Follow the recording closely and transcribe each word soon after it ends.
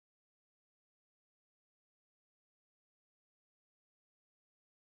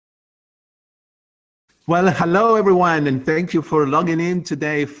Well, hello everyone, and thank you for logging in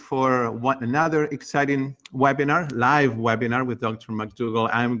today for another exciting webinar, live webinar with Dr. McDougall.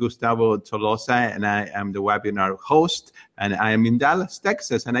 I'm Gustavo Tolosa, and I am the webinar host, and I am in Dallas,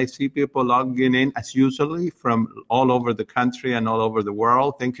 Texas, and I see people logging in as usually from all over the country and all over the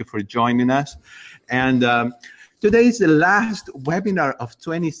world. Thank you for joining us. And today is the last webinar of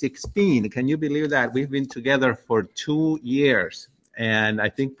 2016. Can you believe that? We've been together for 2 years. And I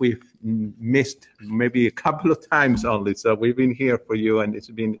think we've missed maybe a couple of times only. So we've been here for you, and it's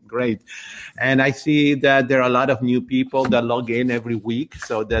been great. And I see that there are a lot of new people that log in every week.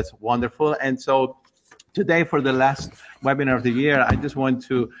 So that's wonderful. And so today, for the last webinar of the year, I just want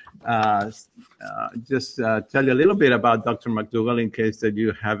to tell you a little bit about Dr. McDougall in case that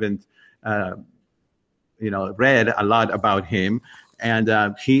you haven't read a lot about him.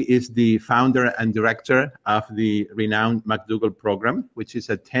 And he is the founder and director of the renowned McDougall program, which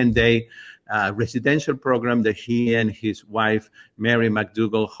is a 10-day residential program that he and his wife, Mary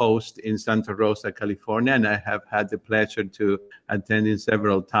McDougall, host in Santa Rosa, California. And I have had the pleasure to attend it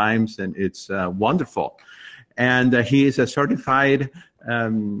several times, and it's wonderful. And he is a certified,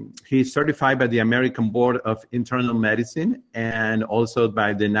 he's certified by the American Board of Internal Medicine and also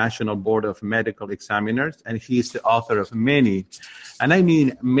by the National Board of Medical Examiners. And he is the author of many, and I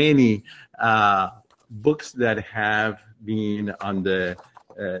mean many, books that have been on the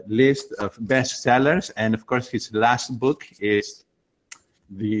list of bestsellers. And of course, his last book is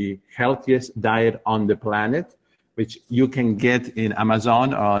The Healthiest Diet on the Planet, which you can get in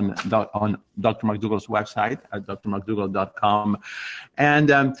Amazon on Dr. McDougall's website at drmcdougall.com.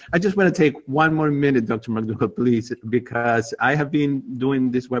 And I just want to take one more minute, Dr. McDougall, please, because I have been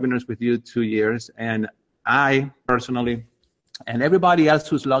doing these webinars with you 2 years, and I personally, and everybody else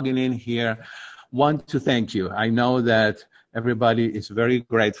who's logging in here, want to thank you. I know that everybody is very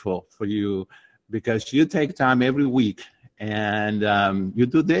grateful for you because you take time every week and you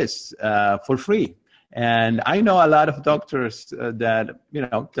do this for free. And I know a lot of doctors that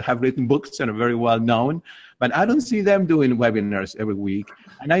have written books and are very well known, but I don't see them doing webinars every week.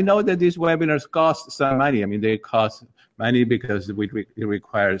 And I know that these webinars cost some money. I mean, they cost money because it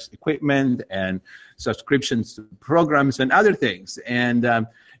requires equipment and subscriptions to programs and other things. And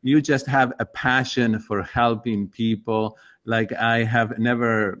you just have a passion for helping people. Like, I have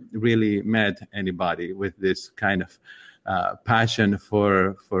never really met anybody with this kind of passion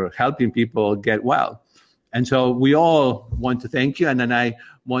for helping people get well. And so we all want to thank you. And then I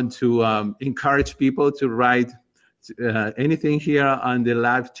want to encourage people to write anything here on the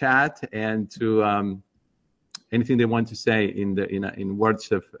live chat and to anything they want to say in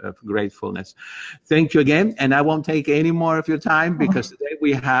words of gratefulness. Thank you again. And I won't take any more of your time because today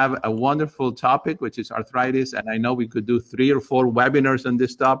we have a wonderful topic, which is arthritis. And I know we could do 3 or 4 webinars on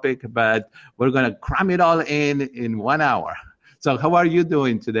this topic, but we're going to cram it all in 1 hour. So how are you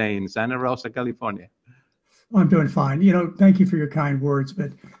doing today in Santa Rosa, California? I'm doing fine. Thank you for your kind words.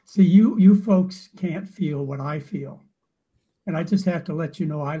 But see, you folks can't feel what I feel. And I just have to let you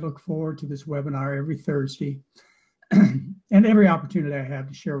know I look forward to this webinar every Thursday and every opportunity I have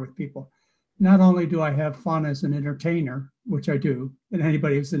to share with people. Not only do I have fun as an entertainer, which I do, and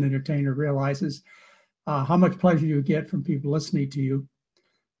anybody who's an entertainer realizes how much pleasure you get from people listening to you,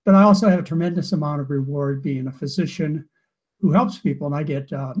 but I also have a tremendous amount of reward being a physician who helps people. And I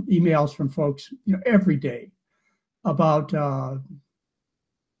get emails from folks every day about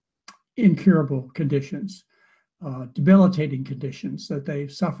incurable conditions, debilitating conditions that they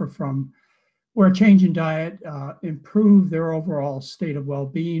suffer from, where a change in diet improve their overall state of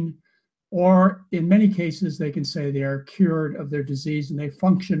well-being, or in many cases they can say they are cured of their disease and they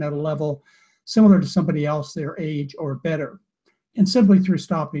function at a level similar to somebody else their age or better, and simply through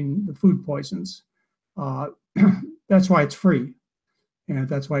stopping the food poisons. That's why it's free, and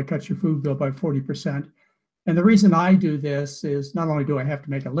that's why it cuts your food bill by 40%. And the reason I do this is not only do I have to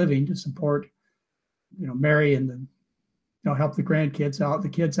make a living to support Mary and help the grandkids out, the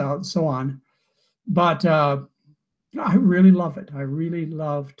kids out, and so on. But I really love it. I really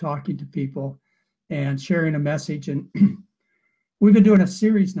love talking to people and sharing a message. And we've been doing a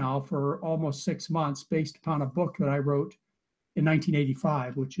series now for almost 6 months based upon a book that I wrote in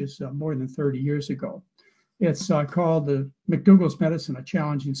 1985, which is more than 30 years ago. It's called The McDougall's Medicine, A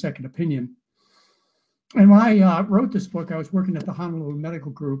Challenging Second Opinion. And when I wrote this book, I was working at the Honolulu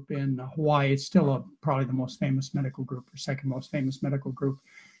Medical Group in Hawaii. It's still probably the most famous medical group, or second most famous medical group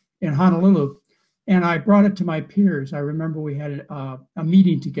in Honolulu. And I brought it to my peers. I remember we had a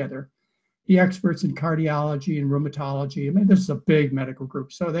meeting together, the experts in cardiology and rheumatology. I mean, this is a big medical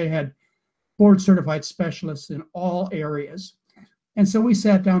group. So they had board certified specialists in all areas. And so we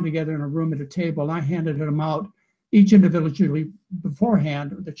sat down together in a room at a table, and I handed them out each individually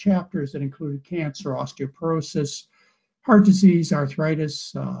beforehand, the chapters that included cancer, osteoporosis, heart disease,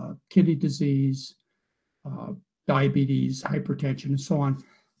 arthritis, kidney disease, diabetes, hypertension, and so on.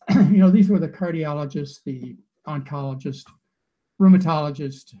 These were the cardiologist, the oncologist,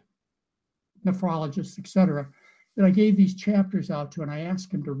 rheumatologist, nephrologist, etc., that I gave these chapters out to, and I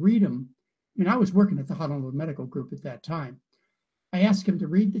asked him to read them. I was working at the Honolulu Medical Group at that time. I asked him to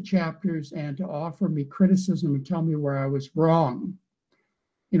read the chapters and to offer me criticism and tell me where I was wrong,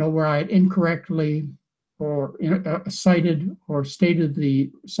 where I had incorrectly or cited or stated the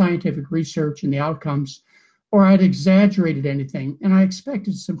scientific research and the outcomes, or I'd exaggerated anything, and I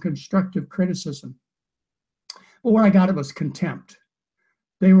expected some constructive criticism. But where I got it was contempt.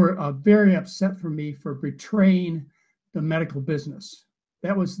 They were very upset for me for betraying the medical business.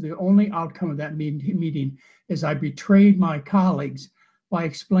 That was the only outcome of that meeting, is I betrayed my colleagues by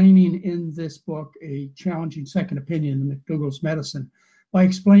explaining in this book, A Challenging Second Opinion in McDougall's Medicine, by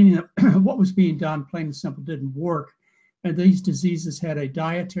explaining that what was being done, plain and simple, didn't work, and these diseases had a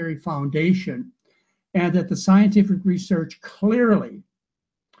dietary foundation, and that the scientific research clearly,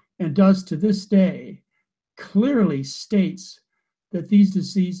 and does to this day, clearly states that these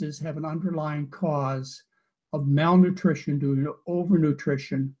diseases have an underlying cause of malnutrition due to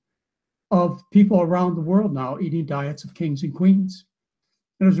overnutrition of people around the world now eating diets of kings and queens.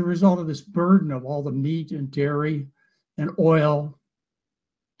 And as a result of this burden of all the meat and dairy and oil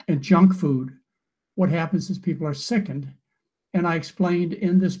and junk food, what happens is people are sickened. And I explained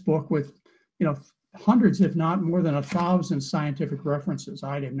in this book with, hundreds, if not more than 1,000 scientific references,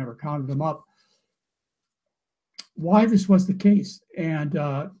 I'd have never counted them up, why this was the case, and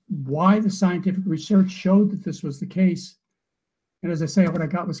why the scientific research showed that this was the case. And as I say, what I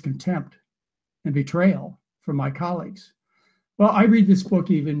got was contempt and betrayal from my colleagues. Well, I read this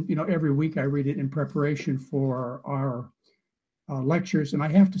book even, every week. I read it in preparation for our lectures. And I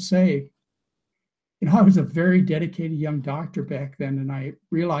have to say, I was a very dedicated young doctor back then, and I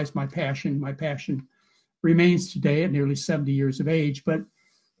realized my passion remains today at nearly 70 years of age. But,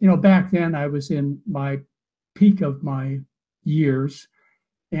 back then I was in my peak of my years,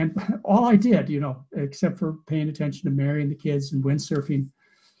 and all I did, except for paying attention to Mary and the kids and windsurfing,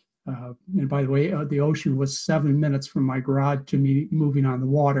 and by the way, the ocean was 7 minutes from my garage to me moving on the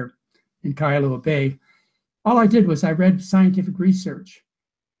water in Kailua Bay. All I did was I read scientific research,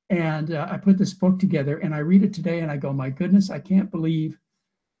 and I put this book together, and I read it today and I go, my goodness, I can't believe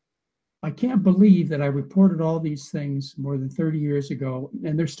that I reported all these things more than 30 years ago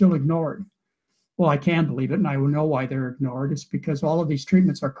and they're still ignored. Well, I can believe it, and I will know why they're ignored. It's because all of these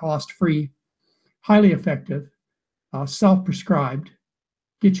treatments are cost-free, highly effective, self-prescribed,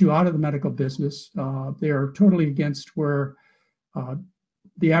 get you out of the medical business. They are totally against where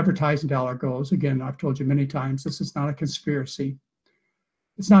the advertising dollar goes. Again, I've told you many times, this is not a conspiracy.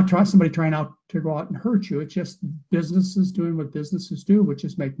 It's not somebody trying to go out and hurt you. It's just businesses doing what businesses do, which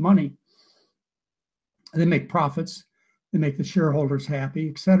is make money. They make profits. They make the shareholders happy,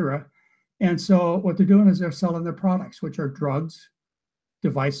 etc. And so what they're doing is they're selling their products, which are drugs,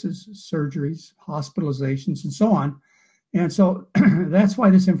 devices, surgeries, hospitalizations, and so on. And so that's why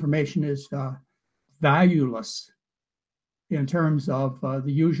this information is valueless in terms of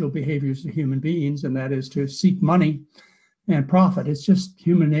the usual behaviors of human beings, and that is to seek money and profit. It's just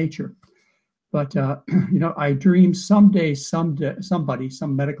human nature. But, I dream someday, somebody,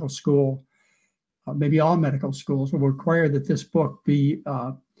 some medical school, maybe all medical schools will require that this book be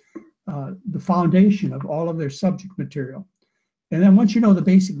the foundation of all of their subject material. And then once you know the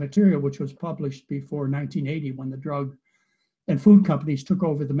basic material, which was published before 1980, when the drug and food companies took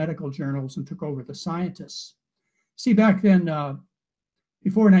over the medical journals and took over the scientists. See, back then,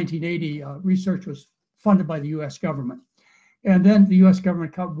 before 1980, research was funded by the U.S. government. And then the U.S.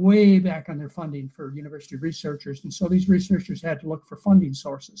 government cut way back on their funding for university researchers. And so these researchers had to look for funding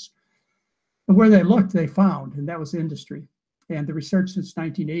sources. And where they looked, they found, and that was industry. And the research since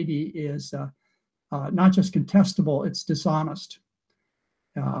 1980 is not just contestable, it's dishonest.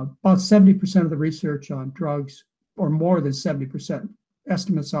 About 70% of the research on drugs, or more than 70%,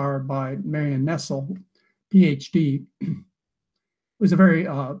 estimates are by Marion Nessel, PhD, who's a very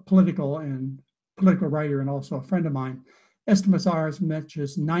political writer and also a friend of mine. Estimates are as much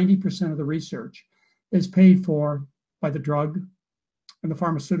as 90% of the research is paid for by the drug and the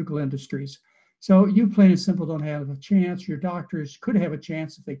pharmaceutical industries. So you plain and simple don't have a chance. Your doctors could have a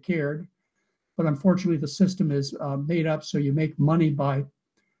chance if they cared, but unfortunately the system is made up so you make money by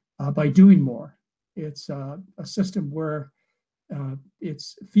doing more. It's a system where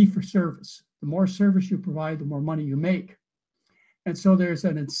it's fee for service. The more service you provide, the more money you make. And so there's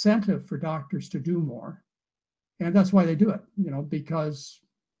an incentive for doctors to do more. And that's why they do it, because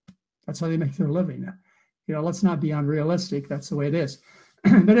that's how they make their living. Let's not be unrealistic. That's the way it is.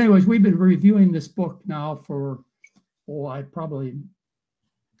 But anyways, we've been reviewing this book now for, I probably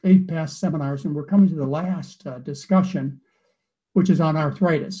 8 past seminars, and we're coming to the last discussion, which is on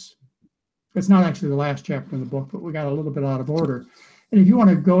arthritis. It's not actually the last chapter in the book, but we got a little bit out of order. And if you want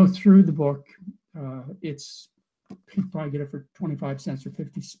to go through the book, you can probably get it for 25 cents or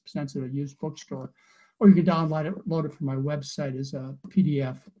 50 cents at a used bookstore, or you can download it from my website as a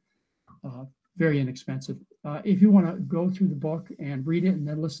PDF, very inexpensive. If you want to go through the book and read it and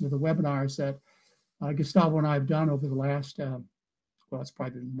then listen to the webinars that Gustavo and I have done over the last, it's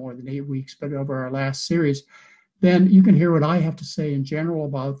probably been more than 8 weeks, but over our last series, then you can hear what I have to say in general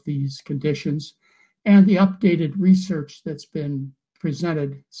about these conditions and the updated research that's been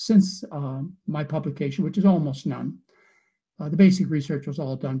presented since my publication, which is almost none. The basic research was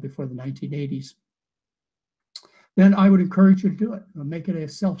all done before the 1980s. Then I would encourage you to do it. Make it a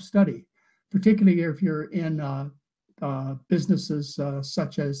self-study, particularly if you're in businesses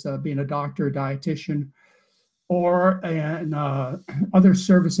such as being a doctor, a dietitian, or in other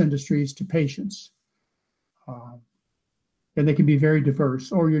service industries to patients. And they can be very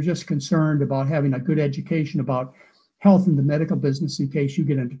diverse, or you're just concerned about having a good education about health in the medical business in case you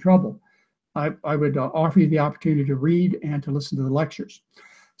get into trouble. I would offer you the opportunity to read and to listen to the lectures.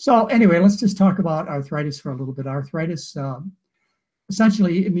 So anyway, let's just talk about arthritis for a little bit. Arthritis,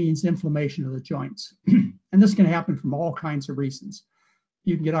 essentially, it means inflammation of the joints. And this can happen from all kinds of reasons.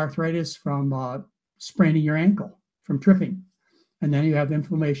 You can get arthritis from spraining your ankle, from tripping. And then you have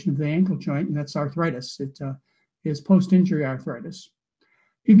inflammation of the ankle joint, and that's arthritis. It is post-injury arthritis.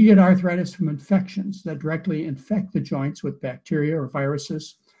 You can get arthritis from infections that directly infect the joints with bacteria or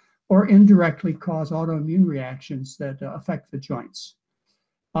viruses, or indirectly cause autoimmune reactions that affect the joints.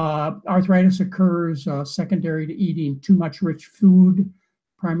 Arthritis occurs secondary to eating too much rich food,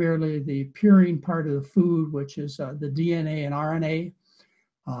 primarily the purine part of the food, which is the DNA and RNA,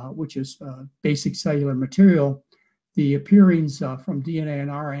 which is basic cellular material. The purines from DNA and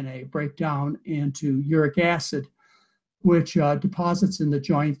RNA break down into uric acid, which deposits in the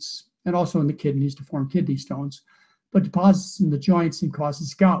joints and also in the kidneys to form kidney stones, but deposits in the joints and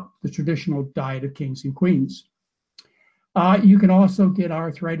causes gout, the traditional diet of kings and queens. You can also get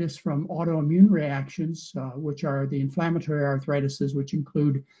arthritis from autoimmune reactions, which are the inflammatory arthritises, which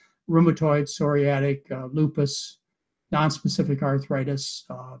include rheumatoid, psoriatic, lupus, nonspecific arthritis.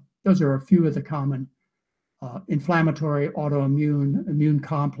 Those are a few of the common inflammatory, autoimmune, immune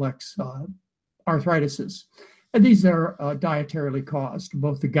complex arthritises. And these are dietarily caused.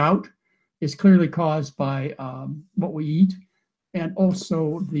 Both the gout is clearly caused by what we eat, and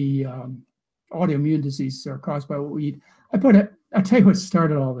also the autoimmune diseases are caused by what we eat. I'll tell you what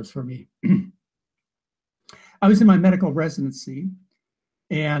started all this for me. I was in my medical residency,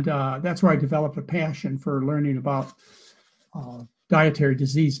 and that's where I developed a passion for learning about dietary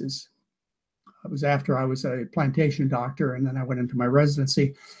diseases. It was after I was a plantation doctor, and then I went into my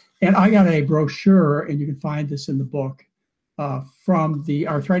residency. And I got a brochure, and you can find this in the book, from the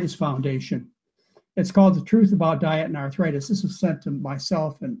Arthritis Foundation. It's called The Truth About Diet and Arthritis. This was sent to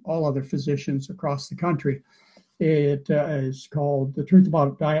myself and all other physicians across the country. It is called The Truth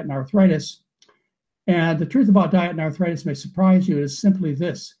About Diet and Arthritis. And the truth about diet and arthritis may surprise you. It is simply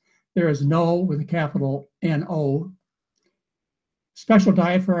this: there is no, with a capital N-O, special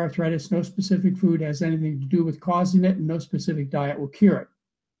diet for arthritis. No specific food has anything to do with causing it, and no specific diet will cure it.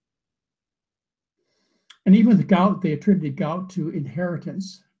 And even with gout, they attributed gout to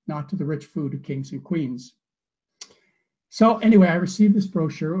inheritance, not to the rich food of kings and queens. So anyway, I received this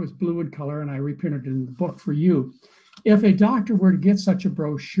brochure. It was blue in color, and I reprinted it in the book for you. If a doctor were to get such a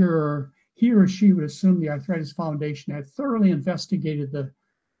brochure, he or she would assume the Arthritis Foundation had thoroughly investigated the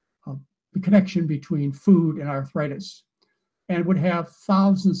connection between food and arthritis, and would have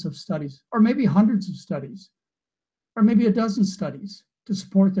thousands of studies, or maybe hundreds of studies, or maybe a dozen studies to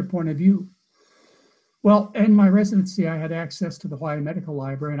support their point of view. Well, in my residency, I had access to the Hawaii Medical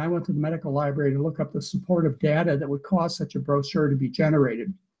Library, and I went to the medical library to look up the supportive data that would cause such a brochure to be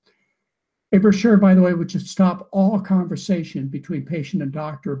generated. A brochure, by the way, would just stop all conversation between patient and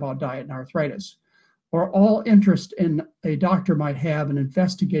doctor about diet and arthritis, or all interest in a doctor might have in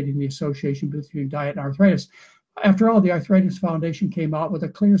investigating the association between diet and arthritis. After all, the Arthritis Foundation came out with a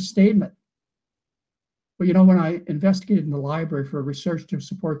clear statement. But you know, when I investigated in the library for research to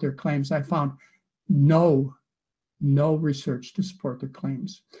support their claims, I found no research to support their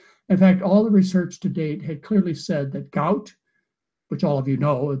claims. In fact, all the research to date had clearly said that gout, which all of you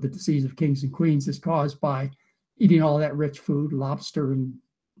know, the disease of kings and queens, is caused by eating all that rich food, lobster and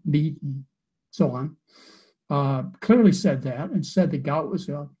meat and so on, clearly said that, and said the gout was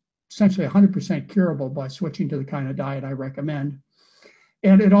essentially 100% curable by switching to the kind of diet I recommend.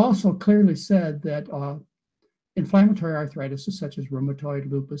 And it also clearly said that inflammatory arthritis, such as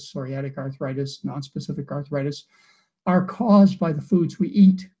rheumatoid, lupus, psoriatic arthritis, nonspecific arthritis, are caused by the foods we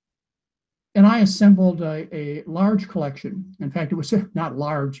eat. And I assembled a large collection. In fact, it was not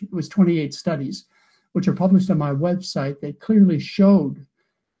large, it was 28 studies, which are published on my website that clearly showed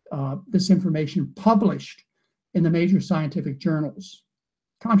this information published in the major scientific journals,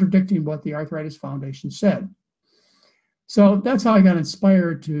 contradicting what the Arthritis Foundation said. So that's how I got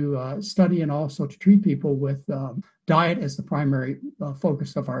inspired to study and also to treat people with diet as the primary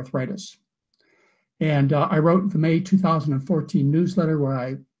focus of arthritis. And I wrote the May 2014 newsletter where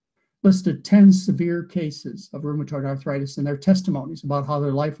I listed 10 severe cases of rheumatoid arthritis and their testimonies about how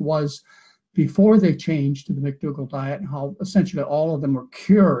their life was before they changed to the McDougall diet, and how essentially all of them were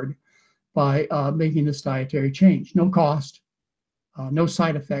cured by making this dietary change. No cost, no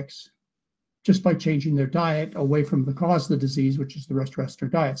side effects, just by changing their diet away from the cause of the disease, which is the rest-rester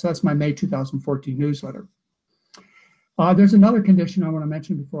diet. So that's my May 2014 newsletter. There's another condition I want to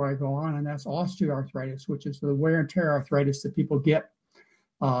mention before I go on, and that's osteoarthritis, which is the wear and tear arthritis that people get.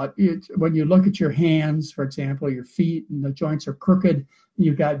 When you look at your hands, for example, your feet, and the joints are crooked,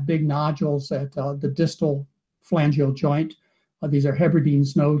 you've got big nodules at the distal phalangeal joint. These are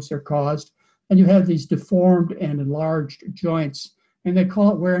Hebridean's nodes they're caused. And you have these deformed and enlarged joints, and they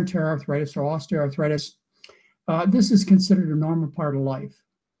call it wear and tear arthritis or osteoarthritis. This is considered a normal part of life.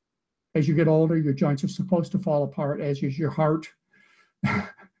 As you get older, your joints are supposed to fall apart, as is your heart. I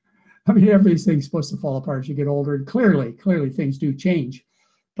mean, everything's supposed to fall apart as you get older, and clearly things do change.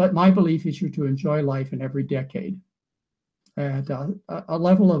 But my belief is you're to enjoy life in every decade at a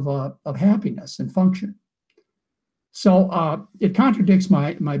level of happiness and function. So it contradicts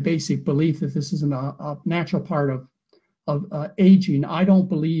my basic belief that this isn't a natural part of aging. I don't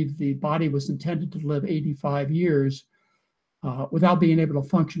believe the body was intended to live 85 years without being able to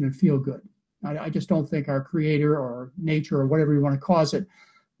function and feel good. I just don't think our creator or nature or whatever you want to cause it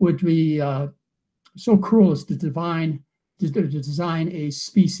would be so cruel as to design a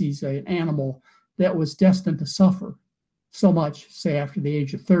species, an animal, that was destined to suffer so much, say, after the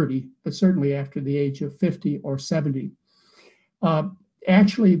age of 30, but certainly after the age of 50 or 70.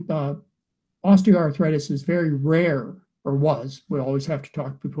 Actually, osteoarthritis is very rare, or was. We always have to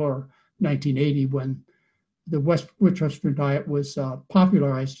talk before 1980, when the Western diet was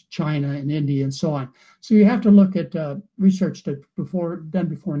popularized in China and India and so on. So you have to look at research done before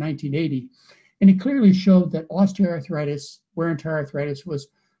 1980. And it clearly showed that osteoarthritis, wear and tear arthritis, was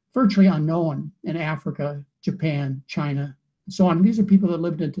virtually unknown in Africa, Japan, China, and so on. And these are people that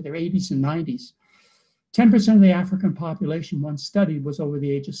lived into their 80s and 90s. 10% of the African population, once studied, was over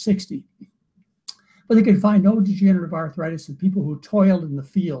the age of 60. But they could find no degenerative arthritis in people who toiled in the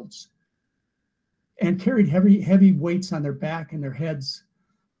fields and carried heavy weights on their back and their heads.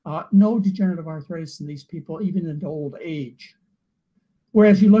 No degenerative arthritis in these people, even into old age.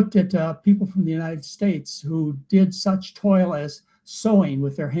 Whereas you looked at people from the United States who did such toil as sewing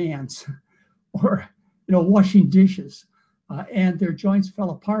with their hands or washing dishes, and their joints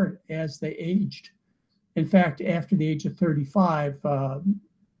fell apart as they aged. In fact, after the age of 35,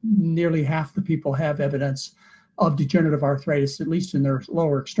 nearly half the people have evidence of degenerative arthritis, at least in their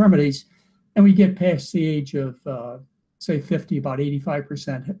lower extremities. And we get past the age of, say, 50, about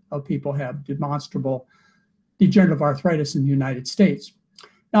 85% of people have demonstrable degenerative arthritis in the United States.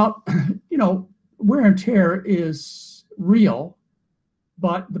 Now, wear and tear is real,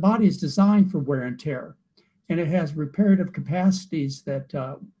 but the body is designed for wear and tear, and it has reparative capacities that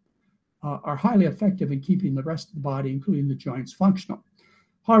are highly effective in keeping the rest of the body, including the joints, functional.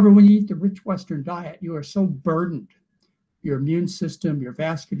 However, when you eat the rich Western diet, you are so burdened. Your immune system, your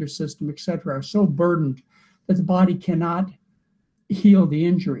vascular system, et cetera, are so burdened that the body cannot heal the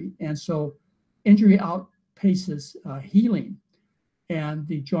injury. And so injury outpaces healing, and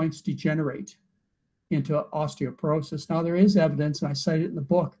the joints degenerate into osteoporosis. Now, there is evidence, and I cite it in the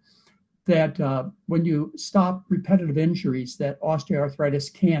book, that when you stop repetitive injuries, that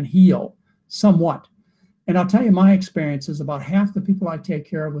osteoarthritis can heal somewhat. And I'll tell you, my experience is about half the people I take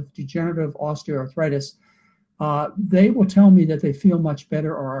care of with degenerative osteoarthritis, they will tell me that they feel much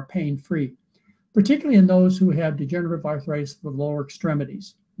better or are pain-free, particularly in those who have degenerative arthritis of the lower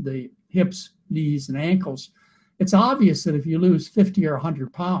extremities, the hips, knees, and ankles. It's obvious that if you lose 50 or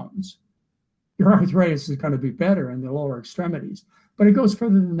 100 pounds, your arthritis is going to be better in the lower extremities. But it goes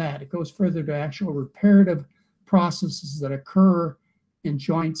further than that. It goes further to actual reparative processes that occur in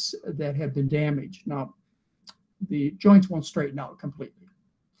joints that have been damaged. Now, the joints won't straighten out completely.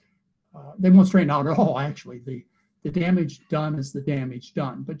 They won't straighten out at all, actually. The damage done is the damage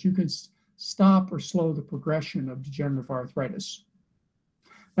done, but you can stop or slow the progression of degenerative arthritis.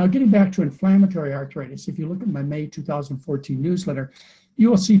 Now, getting back to inflammatory arthritis, if you look at my May 2014 newsletter, you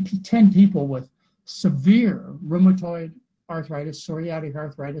will see 10 people with severe rheumatoid arthritis, psoriatic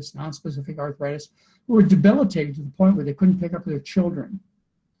arthritis, nonspecific arthritis, who were debilitated to the point where they couldn't pick up their children.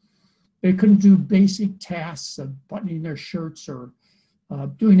 They couldn't do basic tasks of buttoning their shirts or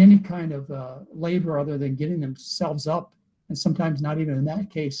doing any kind of labor other than getting themselves up, and sometimes not even in that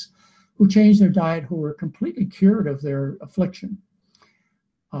case, who changed their diet, who were completely cured of their affliction.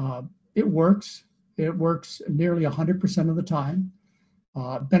 It works. It works nearly 100% of the time.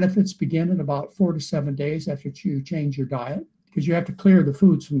 Benefits begin in about 4 to 7 days after you change your diet, because you have to clear the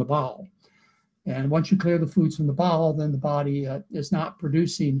foods from the bowel. And once you clear the foods from the bowel, then the body is not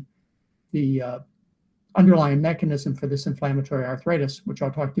producing the underlying mechanism for this inflammatory arthritis, which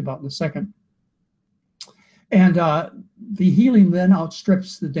I'll talk to you about in a second. And the healing then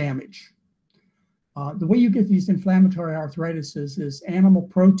outstrips the damage. The way you get these inflammatory arthritis is animal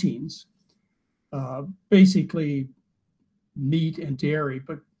proteins, basically meat and dairy,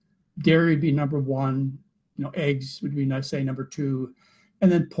 but dairy would be number one, eggs would be, say, number two,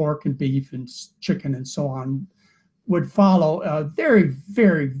 and then pork and beef and chicken and so on would follow. Very,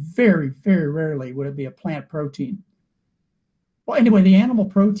 very, very, very rarely would it be a plant protein. Well, anyway, the animal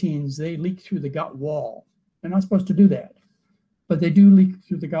proteins, they leak through the gut wall. They're not supposed to do that, but they do leak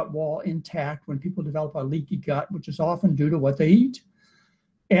through the gut wall intact when people develop a leaky gut, which is often due to what they eat.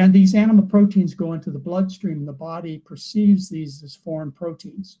 And these animal proteins go into the bloodstream, and the body perceives these as foreign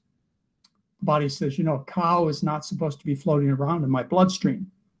proteins. The body says, a cow is not supposed to be floating around in my bloodstream.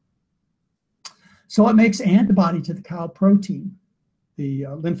 So it makes antibody to the cow protein. The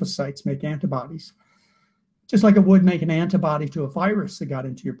lymphocytes make antibodies, just like it would make an antibody to a virus that got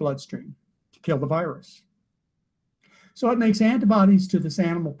into your bloodstream to kill the virus. So it makes antibodies to this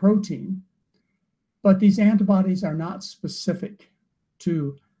animal protein, but these antibodies are not specific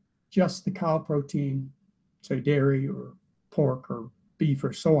to just the cow protein, say dairy or pork or beef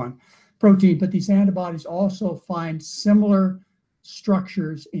or so on, protein, but these antibodies also find similar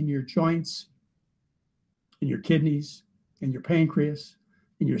structures in your joints, in your kidneys, in your pancreas,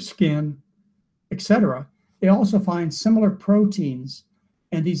 in your skin, etc. They also find similar proteins,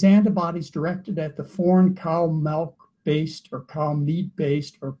 and these antibodies directed at the foreign cow milk-based or cow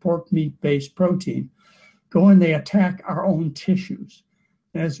meat-based or pork meat-based protein go and they attack our own tissues.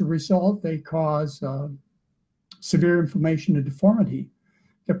 And as a result, they cause severe inflammation and deformity.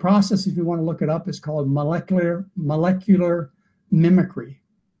 The process, if you want to look it up, is called molecular mimicry.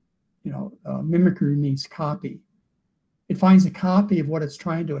 Mimicry means copy. It finds a copy of what it's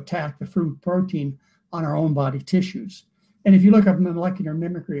trying to attack, the food protein, on our own body tissues. And if you look up molecular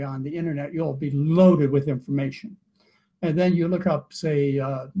mimicry on the internet, you'll be loaded with information. And then you look up, say,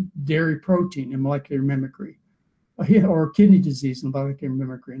 dairy protein in molecular mimicry, or kidney disease in molecular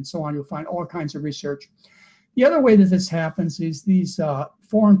mimicry, and so on. You'll find all kinds of research. The other way that this happens is these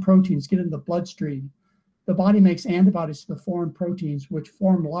foreign proteins get in the bloodstream. The body makes antibodies to the foreign proteins, which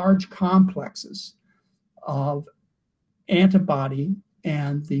form large complexes of antibody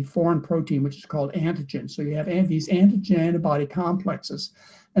and the foreign protein, which is called antigen. So you have these antigen-antibody complexes,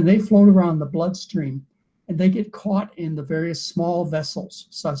 and they float around the bloodstream, and they get caught in the various small vessels,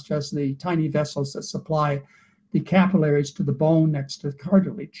 such as the tiny vessels that supply the capillaries to the bone next to the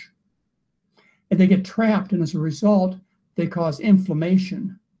cartilage. And they get trapped, and as a result, they cause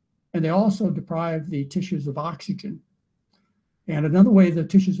inflammation, and they also deprive the tissues of oxygen. And another way the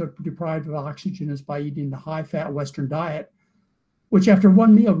tissues are deprived of oxygen is by eating the high-fat Western diet, which after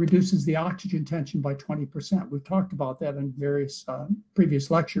one meal reduces the oxygen tension by 20%. We've talked about that in various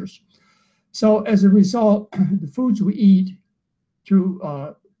previous lectures. So as a result, the foods we eat through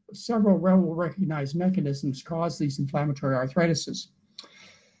several well-recognized mechanisms cause these inflammatory arthritises.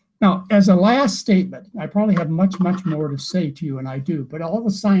 Now, as a last statement, I probably have much, much more to say to you, and I do, but all the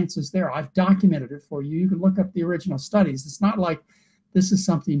science is there. I've documented it for you. You can look up the original studies. It's not like this is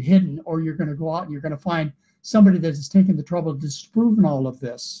something hidden, or you're going to go out and you're going to find somebody that has taken the trouble of disproving all of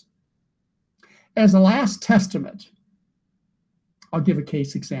this. As a last testament, I'll give a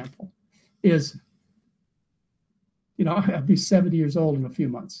case example, is, I'll be 70 years old in a few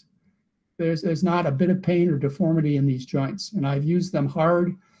months. There's not a bit of pain or deformity in these joints, and I've used them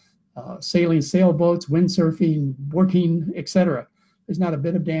hard, sailing sailboats, windsurfing, working, etc. There's not a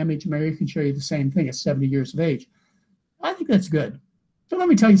bit of damage. Mary can show you the same thing at 70 years of age. I think that's good. So let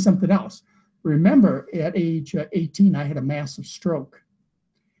me tell you something else. Remember, at age 18, I had a massive stroke.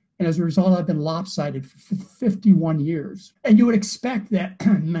 And as a result, I've been lopsided for 51 years. And you would expect that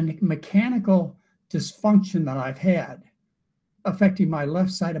mechanical dysfunction that I've had affecting my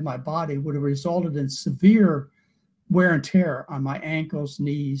left side of my body would have resulted in severe wear and tear on my ankles,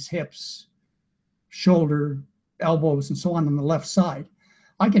 knees, hips, shoulder, elbows, and so on the left side.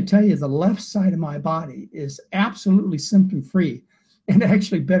 I can tell you the left side of my body is absolutely symptom-free and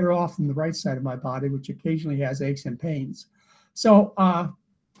actually better off than the right side of my body, which occasionally has aches and pains. So,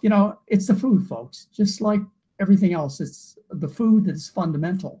 you know, it's the food, folks. Just like everything else, it's the food that's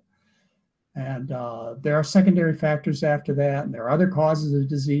fundamental. And there are secondary factors after that, and there are other causes of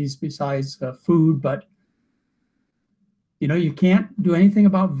disease besides food, but you know, you can't do anything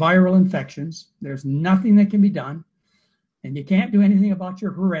about viral infections. There's nothing that can be done. And you can't do anything about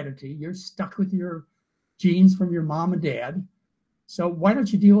your heredity. You're stuck with your genes from your mom and dad. So why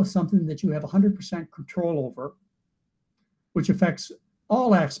don't you deal with something that you have 100% control over, which affects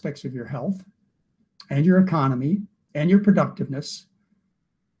all aspects of your health and your economy and your productiveness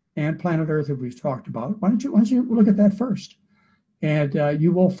and planet Earth that we've talked about? Why don't you look at that first? And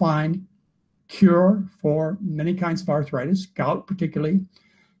you will find cure for many kinds of arthritis, gout particularly,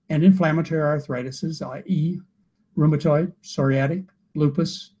 and inflammatory arthritises, i.e. rheumatoid, psoriatic,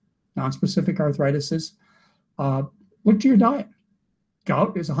 lupus, nonspecific arthritises. Look to your diet.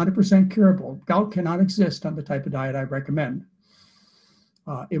 Gout is 100% curable. Gout cannot exist on the type of diet I recommend.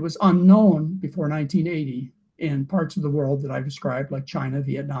 It was unknown before 1980 in parts of the world that I've described, like China,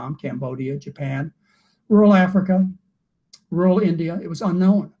 Vietnam, Cambodia, Japan, rural Africa, rural India. It was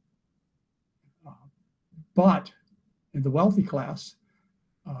unknown. But in the wealthy class,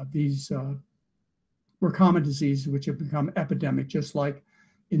 these were common diseases which have become epidemic, just like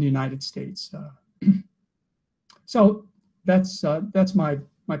in the United States. So that's my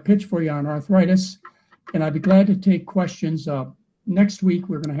pitch for you on arthritis, and I'd be glad to take questions. Next week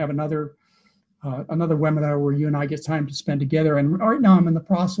we're going to have another webinar where you and I get time to spend together. And right now I'm in the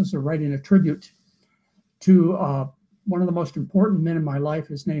process of writing a tribute to one of the most important men in my life.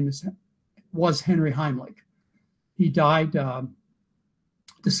 His name was Henry Heimlich. He died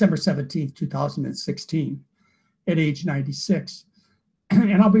December 17th, 2016 at age 96.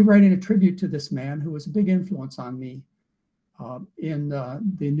 And I'll be writing a tribute to this man who was a big influence on me in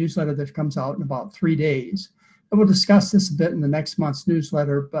the newsletter that comes out in about 3 days. And we'll discuss this a bit in the next month's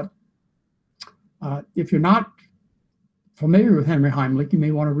newsletter, but if you're not familiar with Henry Heimlich, you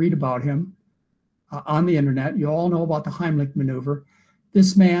may want to read about him on the internet. You all know about the Heimlich maneuver.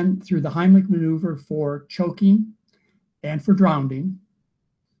 This man, through the Heimlich maneuver for choking and for drowning,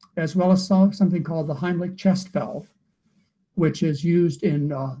 as well as something called the Heimlich chest valve, which is used in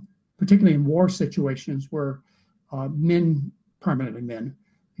particularly in war situations where men, primarily men,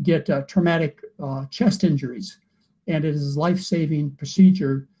 get traumatic chest injuries. And it is a life-saving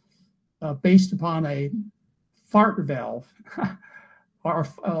procedure based upon a fart valve. Or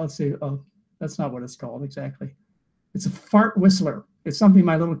let's see, that's not what it's called exactly. It's a fart whistler. It's something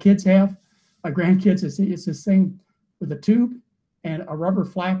my little kids have. My grandkids, it's this thing with a tube and a rubber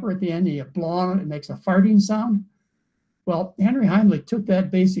flapper at the end, and you blow on it, it makes a farting sound. Well, Henry Heimlich took that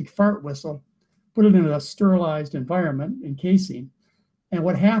basic fart whistle, put it in a sterilized environment, encasing, and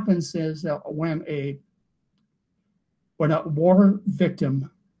what happens is when a war victim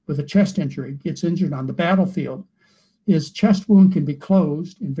with a chest injury gets injured on the battlefield, his chest wound can be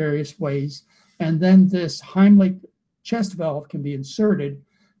closed in various ways, and then this Heimlich chest valve can be inserted,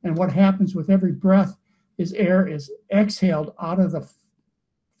 and what happens with every breath is air is exhaled out of the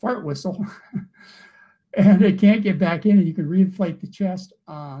fart whistle, and it can't get back in, and you can reinflate the chest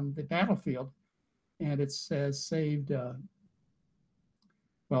on the battlefield, and it says saved,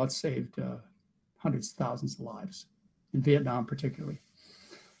 well, it saved hundreds of thousands of lives, in Vietnam particularly.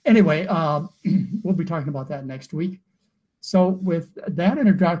 Anyway, we'll be talking about that next week. So with that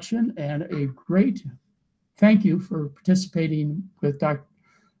introduction and a great thank you for participating with Dr.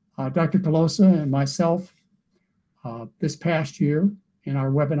 Tolosa and myself this past year in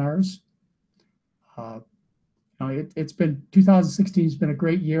our webinars. It's been 2016 has been a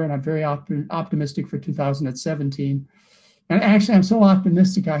great year, and I'm very optimistic for 2017. And actually, I'm so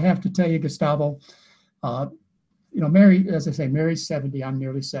optimistic, I have to tell you, Gustavo, Mary, as I say, Mary's 70, I'm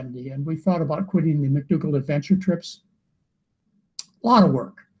nearly 70, and we thought about quitting the McDougall adventure trips. A lot of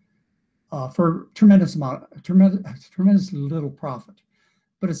work for tremendous little profit,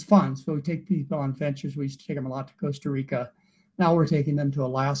 but it's fun. So we take people on adventures. We used to take them a lot to Costa Rica. Now we're taking them to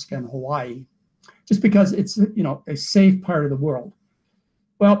Alaska and Hawaii, just because it's a safe part of the world.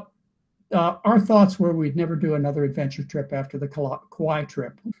 Well, our thoughts were we'd never do another adventure trip after the Kauai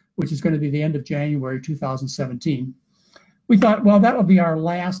trip, which is going to be the end of January 2017. we thought, well, that will be our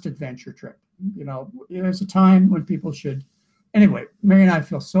last adventure trip. You know, there's a time when people should. Anyway, Mary and I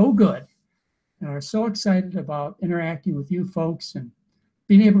feel so good and are so excited about interacting with you folks and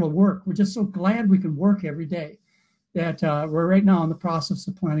being able to work. We're just so glad we can work every day that we're right now in the process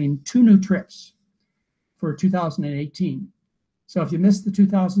of planning 2 new trips for 2018. So if you missed the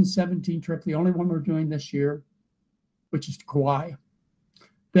 2017 trip, the only one we're doing this year, which is to Kauai,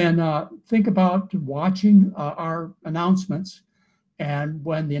 then think about watching our announcements. And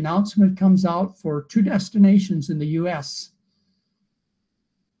when the announcement comes out for 2 destinations in the U.S.,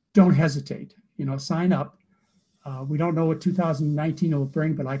 don't hesitate. You know, sign up. We don't know what 2019 will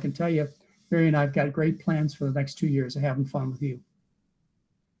bring, but I can tell you, Mary and I've got great plans for the next 2 years of having fun with you.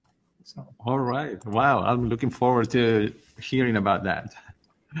 So. All right. Wow. I'm looking forward to hearing about that.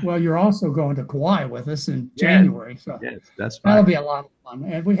 Well, you're also going to Kauai with us in January. So yes, that's right. That'll be a lot of fun.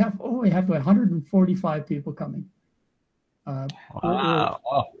 And we have 145 people coming. Wow.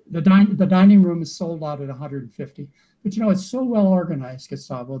 The dining room is sold out at 150. But, you know, it's so well organized,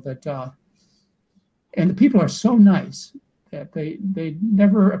 Gustavo, that and the people are so nice that they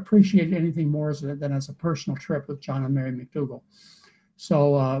never appreciate anything more than as a personal trip with John and Mary McDougall.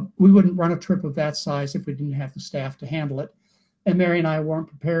 So we wouldn't run a trip of that size if we didn't have the staff to handle it. And Mary and I weren't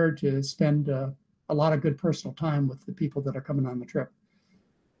prepared to spend a lot of good personal time with the people that are coming on the trip.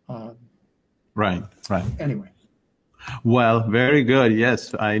 Right. Anyway. Well, very good.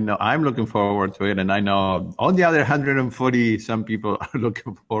 Yes, I know. I'm looking forward to it. And I know all the other 140 some people are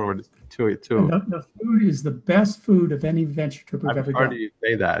looking forward to it too. The food is the best food of any adventure trip we've ever done. I've heard you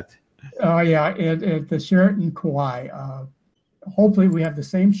say that. Oh, yeah. At the Sheraton Kauai. Hopefully we have the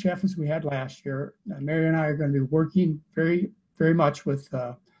same chef as we had last year. Mary and I are going to be working very, very much with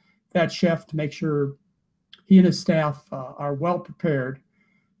that chef to make sure he and his staff are well prepared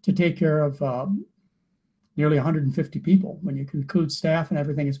to take care of nearly 150 people. When you include staff and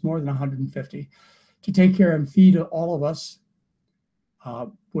everything, it's more than 150. To take care and feed all of us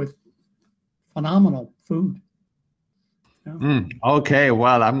with phenomenal food. Yeah. Okay,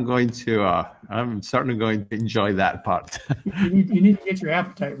 well, I'm certainly going to enjoy that part. you need to get your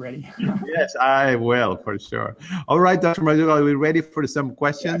appetite ready. Yes, I will, for sure. All right, Dr. McDougall, are we ready for some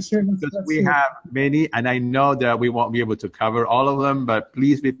questions? Yeah, sure. Because we have many, and I know that we won't be able to cover all of them, but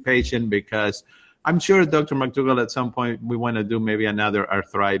please be patient because I'm sure, Dr. McDougall, at some point we want to do maybe another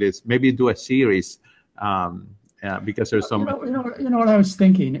arthritis, maybe do a series because there's some. You know what I was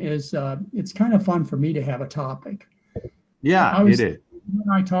thinking is it's kind of fun for me to have a topic. Yeah, it is. When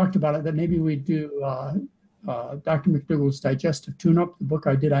I talked about it, that maybe we'd do Dr. McDougall's Digestive Tune-Up, the book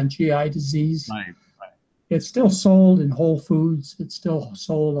I did on GI disease. Right. It's still sold in Whole Foods. It's still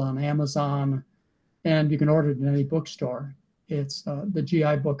sold on Amazon, and you can order it in any bookstore. It's the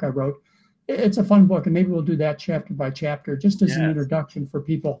GI book I wrote. It's a fun book, and maybe we'll do that chapter by chapter, just as an introduction for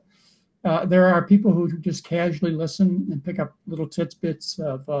people. There are people who just casually listen and pick up little tidbits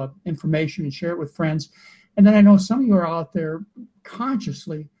of information and share it with friends. And then I know some of you are out there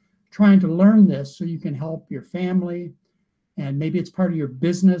consciously trying to learn this so you can help your family, and maybe it's part of your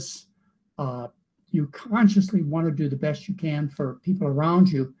business. You consciously want to do the best you can for people around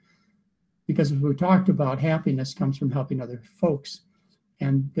you, because as we talked about, happiness comes from helping other folks.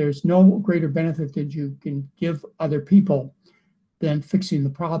 And there's no greater benefit that you can give other people than fixing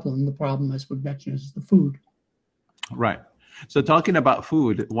the problem. The problem, as we mentioned, is the food. Right. So talking about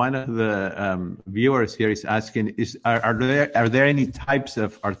food, one of the viewers here is asking, are there any types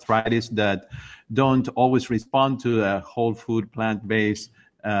of arthritis that don't always respond to a whole food, plant-based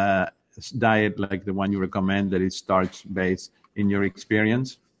diet like the one you recommend that is starch-based in your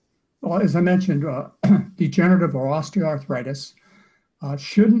experience? Well, as I mentioned, degenerative or osteoarthritis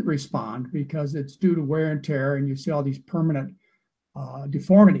shouldn't respond because it's due to wear and tear, and you see all these permanent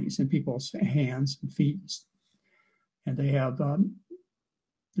deformities in people's hands and feet. And they have,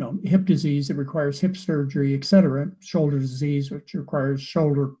 hip disease that requires hip surgery, et cetera, shoulder disease, which requires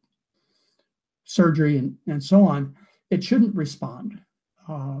shoulder surgery, and so on. It shouldn't respond.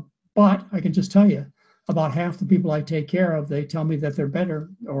 But I can just tell you, about half the people I take care of, they tell me that they're better,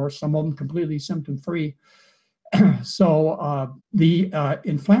 or some of them completely symptom-free. So the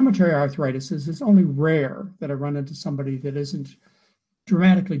inflammatory arthritis is only rare that I run into somebody that isn't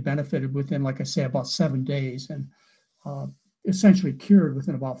dramatically benefited within, like I say, about 7 days, and essentially cured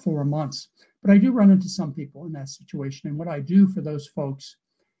within about 4 months. But I do run into some people in that situation. And what I do for those folks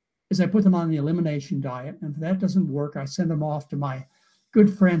is I put them on the elimination diet. And if that doesn't work, I send them off to my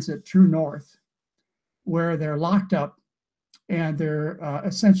good friends at True North, where they're locked up and they're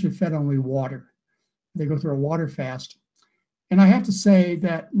essentially fed only water. They go through a water fast. And I have to say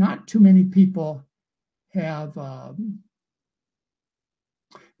that not too many people have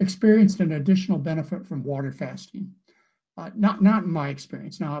experienced an additional benefit from water fasting. Not in my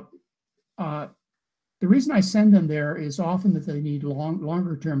experience. Now, the reason I send them there is often that they need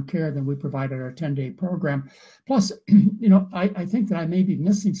longer term care than we provide at our 10-day program. Plus, I think that I may be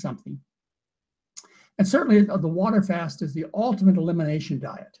missing something. And certainly the water fast is the ultimate elimination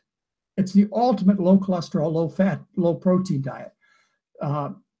diet. It's the ultimate low cholesterol, low fat, low protein diet.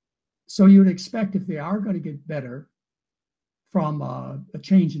 So you would expect if they are going to get better from a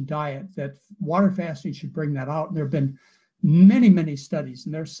change in diet, that water fasting should bring that out. And there have been many, many studies,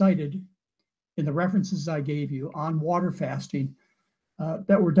 and they're cited in the references I gave you on water fasting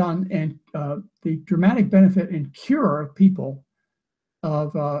that were done, and the dramatic benefit and cure of people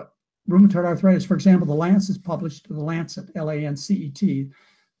of rheumatoid arthritis. For example, the Lancet published, the Lancet, L-A-N-C-E-T,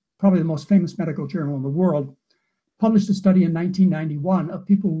 probably the most famous medical journal in the world, published a study in 1991 of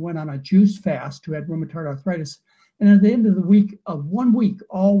people who went on a juice fast who had rheumatoid arthritis. And at the end of the week, of 1 week,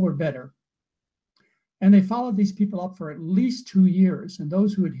 all were better. And they followed these people up for at least 2 years. And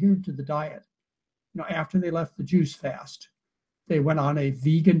those who adhered to the diet, after they left the juice fast, they went on a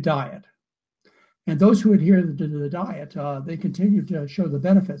vegan diet. And those who adhered to the diet, they continued to show the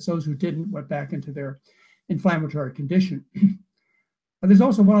benefits. Those who didn't went back into their inflammatory condition. There's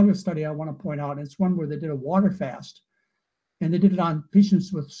also one other study I want to point out. It's one where they did a water fast, and they did it on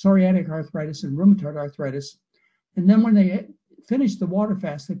patients with psoriatic arthritis and rheumatoid arthritis. And then when they finished the water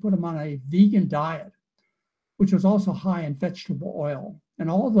fast, they put them on a vegan diet, which was also high in vegetable oil. And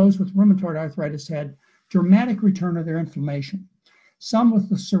all of those with rheumatoid arthritis had dramatic return of their inflammation. Some with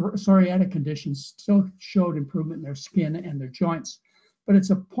the psoriatic conditions still showed improvement in their skin and their joints. But it's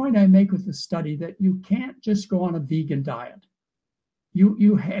a point I make with the study that you can't just go on a vegan diet.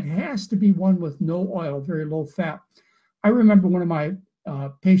 It has to be one with no oil, very low fat. I remember one of my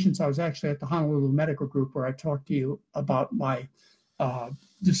patients, I was actually at the Honolulu Medical Group where I talked to you about my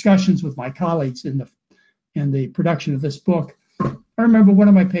discussions with my colleagues in the production of this book. I remember one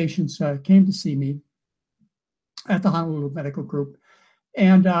of my patients came to see me at the Honolulu Medical Group,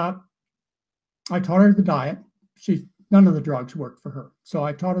 and I taught her the diet. None of the drugs worked for her, so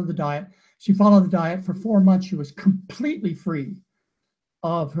I taught her the diet. She followed the diet for 4 months. She was completely free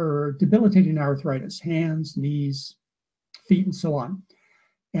of her debilitating arthritis, hands, knees, feet, and so on.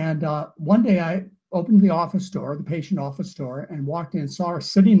 And one day I opened the office door, the patient office door, and walked in and saw her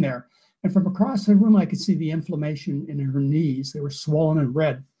sitting there. And from across the room, I could see the inflammation in her knees. They were swollen and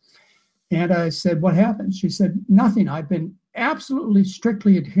red. And I said, "What happened?" She said, "Nothing. I've been absolutely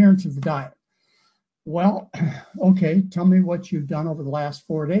strictly adherent to the diet." Well, okay, tell me what you've done over the last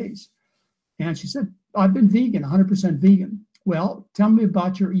 4 days. And she said, "I've been vegan, 100% vegan." Well, tell me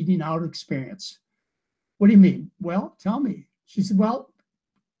about your eating out experience. What do you mean? Well, tell me. She said, well,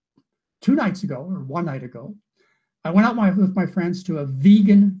 2 nights ago or 1 night ago, I went out with my friends to a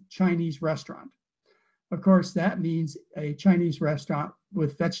vegan Chinese restaurant. Of course, that means a Chinese restaurant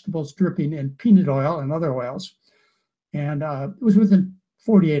with vegetables dripping in peanut oil and other oils. And it was within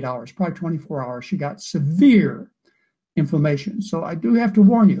 48 hours, probably 24 hours, she got severe inflammation. So I do have to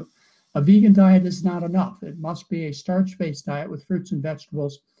warn you, a vegan diet is not enough. It must be a starch-based diet with fruits and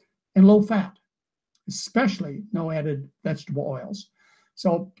vegetables and low fat, especially no added vegetable oils.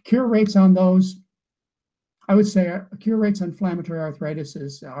 So cure rates on those, I would say cure rates on inflammatory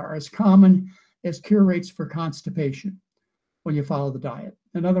arthritis are as common as cure rates for constipation when you follow the diet.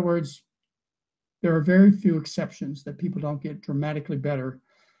 In other words, there are very few exceptions that people don't get dramatically better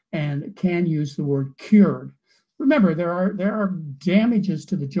and can use the word cured. Remember, there are damages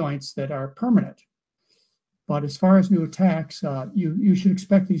to the joints that are permanent. But as far as new attacks, you should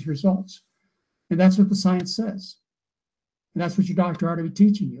expect these results. And that's what the science says. And that's what your doctor ought to be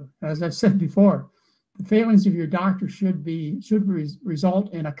teaching you. As I've said before, the failings of your doctor should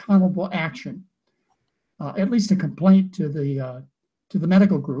result in accountable action, at least a complaint to the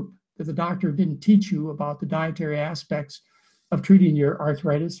medical group that the doctor didn't teach you about the dietary aspects of treating your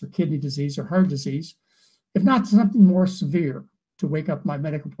arthritis or kidney disease or heart disease, if not something more severe, to wake up my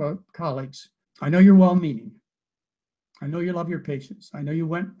medical colleagues. I know you're well-meaning. I know you love your patients. I know you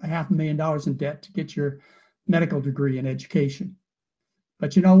went $500,000 in debt to get your medical degree in education.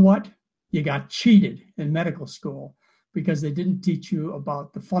 But you know what? You got cheated in medical school because they didn't teach you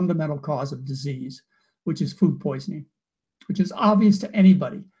about the fundamental cause of disease, which is food poisoning, which is obvious to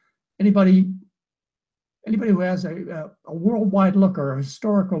anybody. Anybody who has a worldwide look or a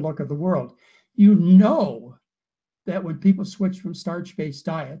historical look of the world, you know that when people switch from starch-based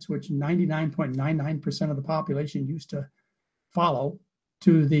diets, which 99.99% of the population used to follow,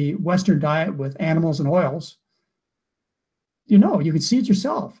 to the Western diet with animals and oils, you can see it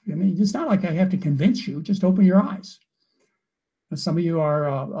yourself. I mean, it's not like I have to convince you, just open your eyes. Some of you are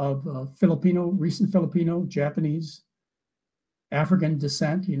of Filipino, recent Filipino, Japanese, African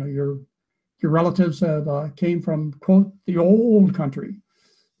descent. You know, your relatives have came from, quote, the old country.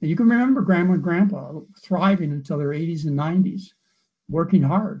 And you can remember grandma and grandpa thriving until their 80s and 90s, working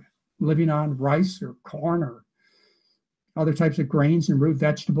hard, living on rice or corn or other types of grains and root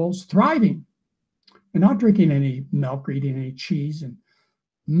vegetables, thriving, and not drinking any milk or eating any cheese, and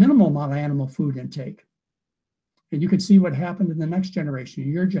minimal amount of animal food intake. And you can see what happened in the next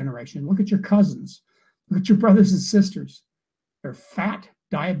generation, your generation. Look at your cousins. Look at your brothers and sisters. They're fat,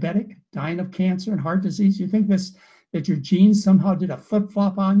 diabetic, dying of cancer and heart disease. You think that your genes somehow did a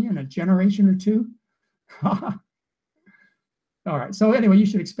flip-flop on you in a generation or two? All right. So anyway, you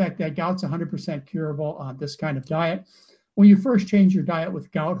should expect that gout's 100% curable on this kind of diet. When you first change your diet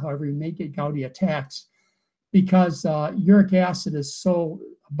with gout, however, you may get gouty attacks because uric acid is so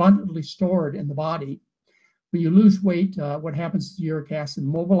abundantly stored in the body. When you lose weight, what happens is uric acid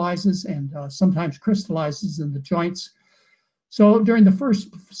mobilizes and sometimes crystallizes in the joints. So during the first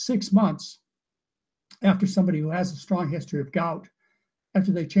 6 months, after somebody who has a strong history of gout,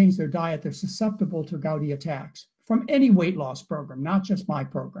 after they change their diet, they're susceptible to gouty attacks from any weight loss program, not just my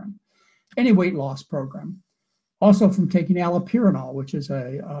program, any weight loss program. Also from taking allopurinol, which is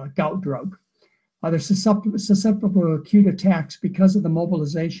a gout drug. They're susceptible to acute attacks because of the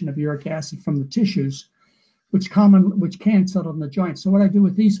mobilization of uric acid from the tissues, which can settle in the joints. So what I do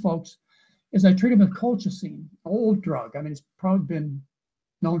with these folks is I treat them with colchicine, an old drug. I mean, it's probably been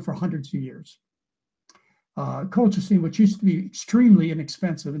known for hundreds of years. Colchicine, which used to be extremely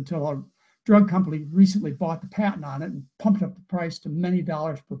inexpensive until a drug company recently bought the patent on it and pumped up the price to many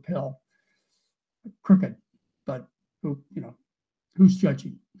dollars per pill. Crooked, but who's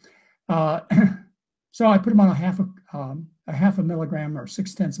judging? So I put them on a half a milligram or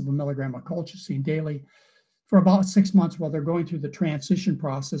 0.6 of a milligram of colchicine daily for about 6 months while they're going through the transition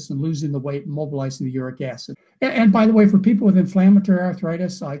process and losing the weight and mobilizing the uric acid. And by the way, for people with inflammatory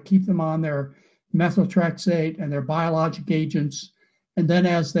arthritis, I keep them on their methotrexate and their biologic agents. And then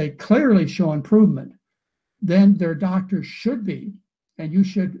as they clearly show improvement, then their doctor should be, and you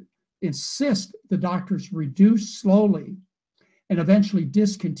should insist the doctors reduce slowly and eventually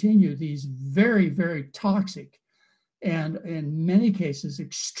discontinue these very, very toxic and in many cases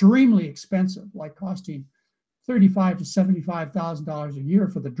extremely expensive, like costing $35,000 to $75,000 a year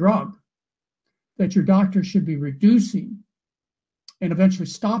for the drug, that your doctor should be reducing and eventually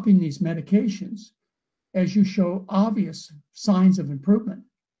stopping these medications as you show obvious signs of improvement.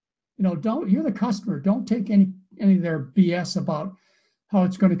 You're the customer. Don't take any of their BS about how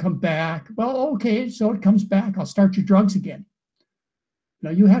it's going to come back. Well, okay, so it comes back. I'll start your drugs again.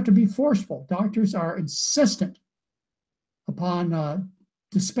 You have to be forceful. Doctors are insistent upon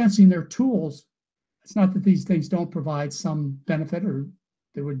dispensing their tools. It's not that these things don't provide some benefit or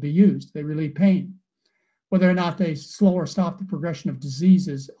they would be used. They relieve pain. Whether or not they slow or stop the progression of disease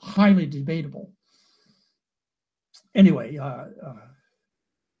is highly debatable. Anyway,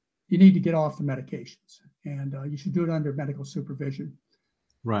 you need to get off the medications, and you should do it under medical supervision.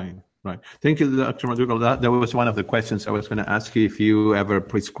 Right. Thank you, Dr. McDougall. That was one of the questions I was going to ask you, if you ever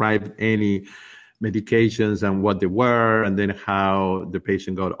prescribed any medications and what they were, and then how the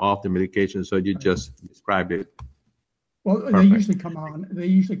patient got off the medication. So you just described it. Well, perfect. They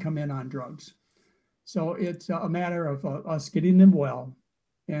usually come in on drugs. So it's a matter of us getting them well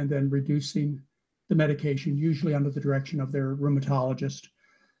and then reducing the medication, usually under the direction of their rheumatologist.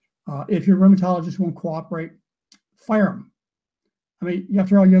 If your rheumatologist won't cooperate, fire them. I mean,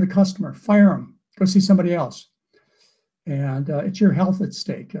 after all, you're the customer. Fire them. Go see somebody else. And it's your health at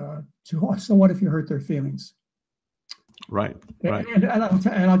stake. So what if you hurt their feelings? Right. And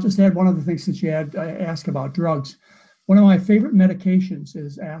I'll just add one other thing, since you asked about drugs. One of my favorite medications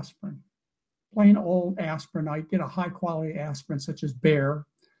is aspirin. Plain old aspirin. I get a high quality aspirin such as Bayer,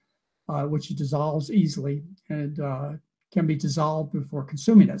 which dissolves easily and can be dissolved before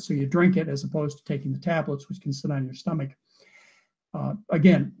consuming it. So you drink it as opposed to taking the tablets, which can sit on your stomach.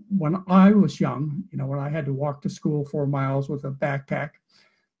 Again, when I was young, when I had to walk to school 4 miles with a backpack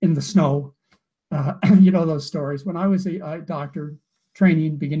in the snow, those stories. When I was a doctor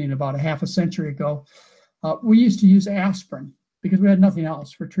training beginning about a half a century ago, we used to use aspirin because we had nothing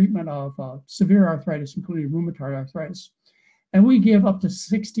else for treatment of severe arthritis, including rheumatoid arthritis. And we give up to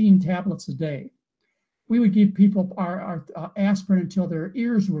 16 tablets a day. We would give people our aspirin until their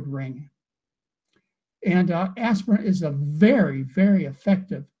ears would ring. And aspirin is a very, very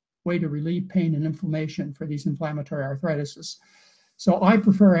effective way to relieve pain and inflammation for these inflammatory arthritis. So I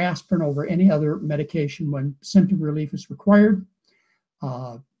prefer aspirin over any other medication when symptom relief is required.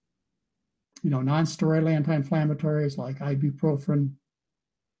 non-steroidal anti-inflammatories like ibuprofen,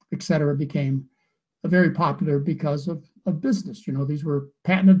 et cetera, became very popular because of business. These were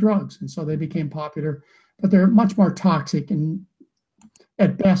patented drugs, and so they became popular, but they're much more toxic and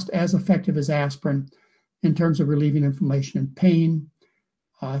at best as effective as aspirin in terms of relieving inflammation and pain.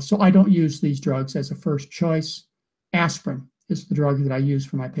 So I don't use these drugs as a first choice. Aspirin is the drug that I use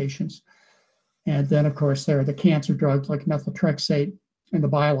for my patients. And then, of course, there are the cancer drugs like methotrexate and the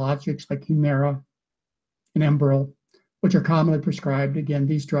biologics like Humira and Enbrel, which are commonly prescribed. Again,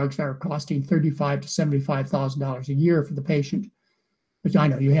 these drugs are costing $35,000 to $75,000 a year for the patient, which I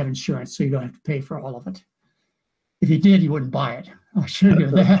know you have insurance, so you don't have to pay for all of it. If you did, you wouldn't buy it. I'll assure you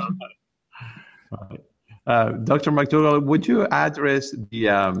that. Dr. McDougall, would you address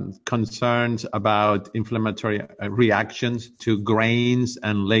the concerns about inflammatory reactions to grains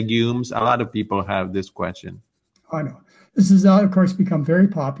and legumes? A lot of people have this question. I know. This has, of course, become very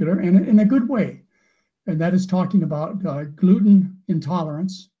popular and in a good way. And that is talking about gluten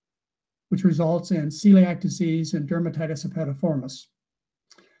intolerance, which results in celiac disease and dermatitis herpetiformis,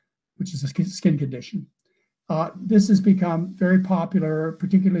 which is a skin condition. This has become very popular,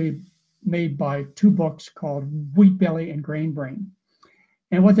 particularly made by two books called Wheat Belly and Grain Brain.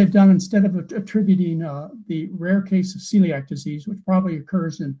 And what they've done, instead of attributing the rare case of celiac disease, which probably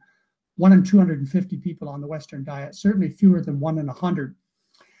occurs in 1 in 250 people on the Western diet, certainly fewer than 1 in 100,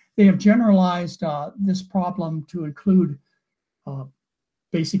 they have generalized this problem to include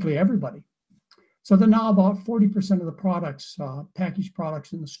basically everybody. So that now about 40% of the products, packaged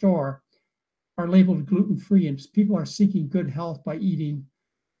products in the store, are labeled gluten-free, and people are seeking good health by eating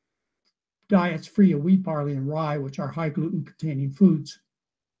diets free of wheat, barley, and rye, which are high gluten-containing foods.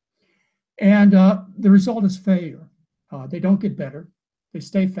 And the result is failure. They don't get better. They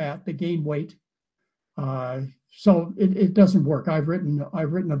stay fat. They gain weight. So it doesn't work. I've written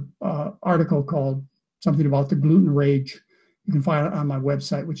an article called something about the gluten rage. You can find it on my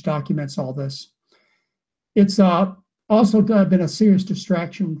website, which documents all this. It's also been a serious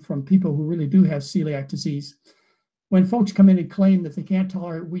distraction from people who really do have celiac disease. When folks come in and claim that they can't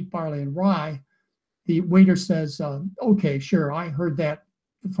tolerate wheat, barley, and rye, the waiter says, okay, sure, I heard that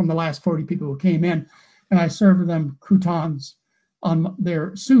from the last 40 people who came in, and I served them croutons on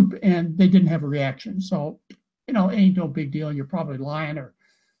their soup, and they didn't have a reaction. So, it ain't no big deal. You're probably lying, or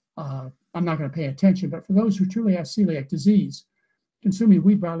I'm not going to pay attention. But for those who truly have celiac disease, consuming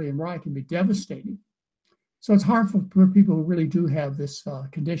wheat, barley, and rye can be devastating. So it's harmful for people who really do have this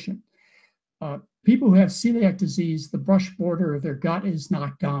condition. People who have celiac disease, the brush border of their gut is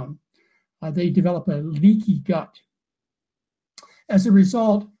knocked down. They develop a leaky gut. As a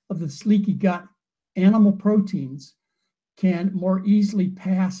result of this leaky gut, animal proteins can more easily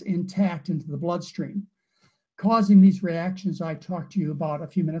pass intact into the bloodstream, causing these reactions I talked to you about a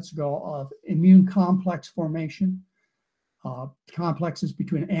few minutes ago of immune complex formation, complexes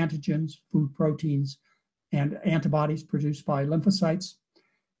between antigens, food proteins, and antibodies produced by lymphocytes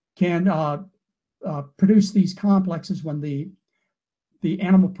can produce these complexes when the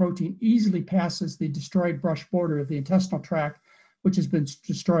animal protein easily passes the destroyed brush border of the intestinal tract, which has been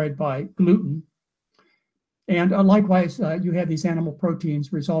destroyed by gluten. And likewise, you have these animal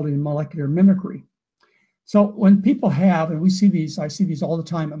proteins resulting in molecular mimicry. So when people have, and I see these all the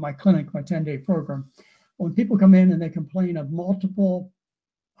time at my clinic, my 10-day program, when people come in and they complain of multiple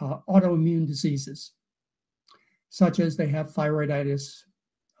autoimmune diseases, such as they have thyroiditis,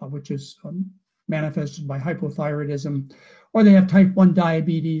 which is manifested by hypothyroidism, or they have type 1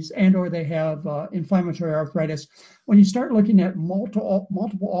 diabetes, and or they have inflammatory arthritis. When you start looking at multiple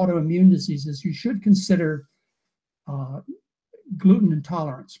autoimmune diseases, you should consider gluten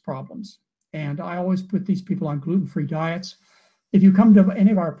intolerance problems. And I always put these people on gluten-free diets. If you come to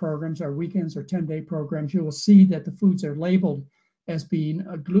any of our programs, our weekends or 10-day programs, you will see that the foods are labeled as being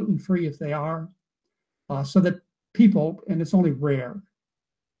gluten-free if they are, so that people, and it's only rare,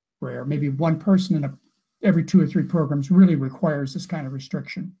 maybe one person in every 2 or 3 programs really requires this kind of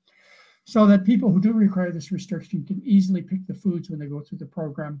restriction, so that people who do require this restriction can easily pick the foods when they go through the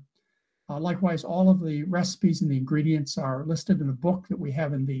program. Likewise, all of the recipes and the ingredients are listed in a book that we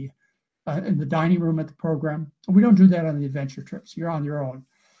have in the dining room at the program. We don't do that on the adventure trips. You're on your own.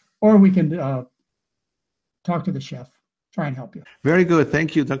 Or we can talk to the chef, try and help you. Very good.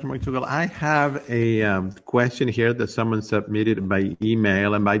 Thank you, Dr. McDougall. I have a question here that someone submitted by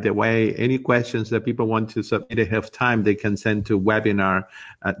email. And by the way, any questions that people want to submit ahead of time, they can send to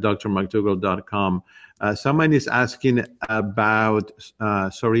webinar@drmcdougall.com. Someone is asking about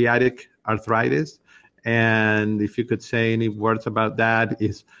psoriatic arthritis. And if you could say any words about that.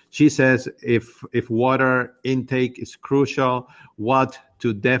 She says if water intake is crucial, what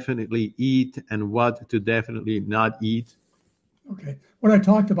to definitely eat and what to definitely not eat? Okay. What I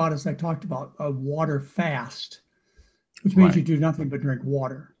talked about is I talked about a water fast, which means you do nothing but drink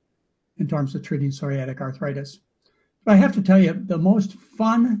water in terms of treating psoriatic arthritis. But I have to tell you, the most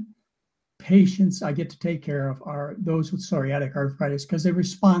fun patients I get to take care of are those with psoriatic arthritis because they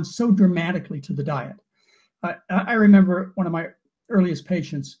respond so dramatically to the diet. I remember one of my earliest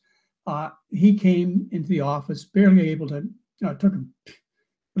patients, he came into the office barely able to, it took him at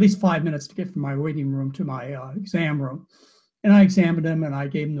least 5 minutes to get from my waiting room to my exam room. And I examined him and I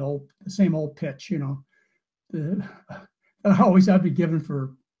gave him the same old pitch, that I've been given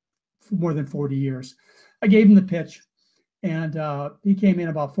for more than 40 years. I gave him the pitch. And he came in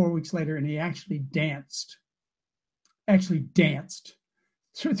about 4 weeks later, and he actually danced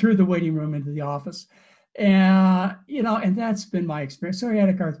through the waiting room into the office. And, and that's been my experience.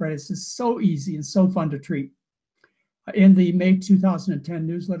 Psoriatic arthritis is so easy and so fun to treat. In the May 2010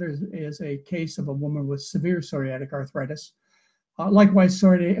 newsletter is a case of a woman with severe psoriatic arthritis. Likewise,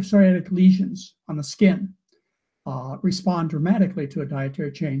 psoriatic lesions on the skin respond dramatically to a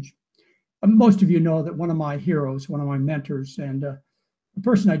dietary change. Most of you know that one of my heroes, one of my mentors, and a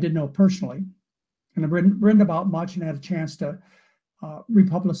person I did know personally, and I've written about much and had a chance to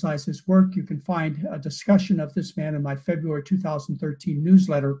republicize his work. You can find a discussion of this man in my February 2013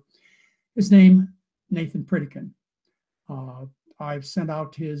 newsletter. His name, Nathan Pritikin. I've sent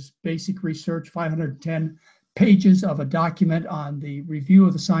out his basic research, 510 pages of a document on the review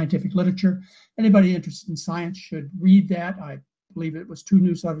of the scientific literature. Anybody interested in science should read that. I believe it was 2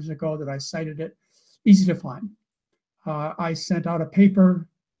 newsletters ago that I cited it. Easy to find. I sent out a paper.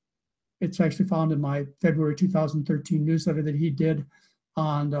 It's actually found in my February 2013 newsletter that he did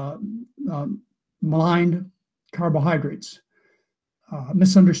on maligned carbohydrates,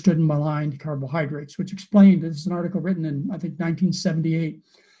 misunderstood and maligned carbohydrates, which explained, this is an article written in, I think, 1978,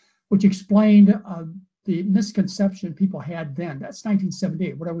 which explained the misconception people had then. That's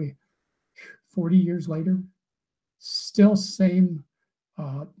 1978. What are we, 40 years later? Still same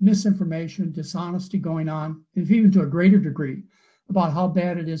misinformation, dishonesty going on, and even to a greater degree about how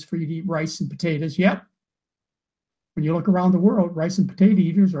bad it is for you to eat rice and potatoes. Yet, when you look around the world, rice and potato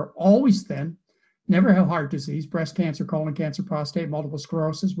eaters are always thin, never have heart disease, breast cancer, colon cancer, prostate, multiple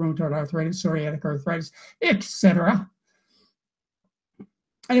sclerosis, rheumatoid arthritis, psoriatic arthritis, etc.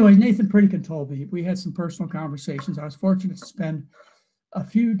 Anyway, Nathan Pritikin told me, we had some personal conversations. I was fortunate to spend a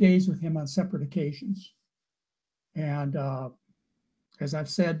few days with him on separate occasions. And as I've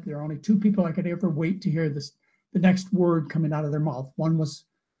said, there are only 2 people I could ever wait to hear the next word coming out of their mouth. One was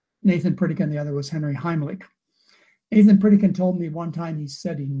Nathan Pritikin, the other was Henry Heimlich. Nathan Pritikin told me one time, he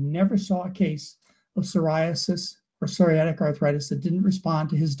said he never saw a case of psoriasis or psoriatic arthritis that didn't respond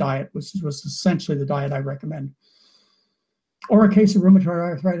to his diet, which was essentially the diet I recommend, or a case of rheumatoid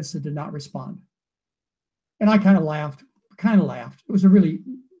arthritis that did not respond. And I kind of laughed. It was a really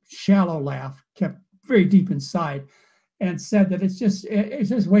shallow laugh, kept very deep inside, and said that it's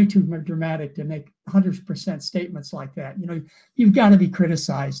just way too dramatic to make 100% statements like that. You've got to be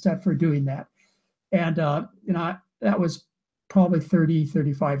criticized for doing that. And that was probably 30,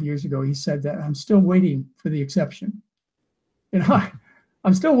 35 years ago. He said that. I'm still waiting for the exception.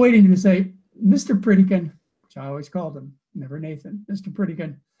 I'm still waiting to say, Mr. Pritikin, which I always called him, never Nathan, Mr.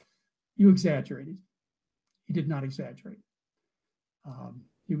 Pritikin, you exaggerated. He did not exaggerate.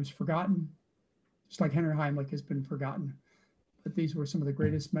 He was forgotten, just like Henry Heimlich has been forgotten. But these were some of the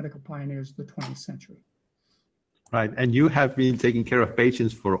greatest medical pioneers of the 20th century. Right. And you have been taking care of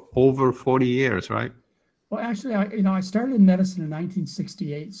patients for over 40 years, right? Well, actually, I started in medicine in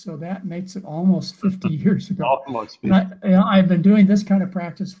 1968, so that makes it almost 50 years ago. Almost 50. And I've been doing this kind of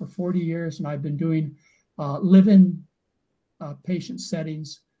practice for 40 years, and I've been doing live-in patient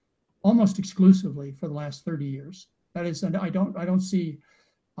settings almost exclusively for the last 30 years. That is, and I don't see,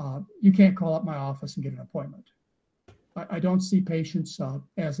 you can't call up my office and get an appointment. I don't see patients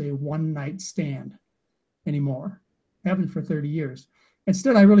as a one-night stand anymore. I haven't for 30 years.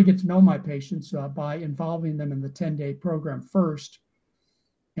 Instead, I really get to know my patients by involving them in the 10-day program first.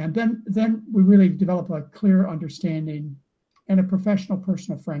 And then we really develop a clear understanding and a professional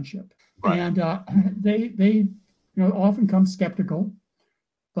personal friendship. Right. And they often come skeptical,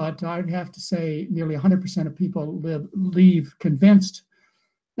 but I'd have to say nearly 100% of people leave convinced,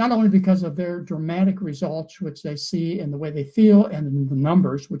 not only because of their dramatic results, which they see in the way they feel and in the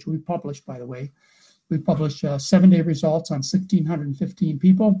numbers, which we published, by the way. We published 7-day results on 1,615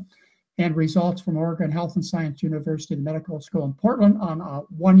 people and results from Oregon Health and Science University Medical School in Portland on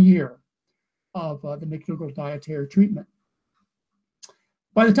 1 year of the McDougall dietary treatment.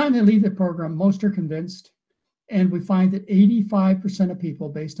 By the time they leave the program, most are convinced, And we find that 85% of people,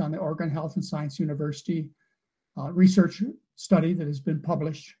 based on the Oregon Health and Science University research study that has been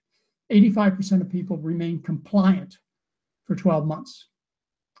published, 85% of people remain compliant for 12 months.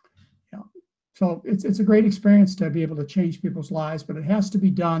 Yeah. So it's a great experience to be able to change people's lives, but it has to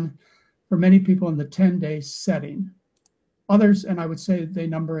be done for many people in the 10-day setting. Others, and I would say they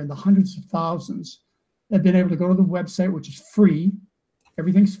number in the hundreds of thousands, have been able to go to the website, which is free.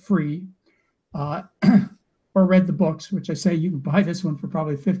 Everything's free. Or read the books, which I say you can buy this one for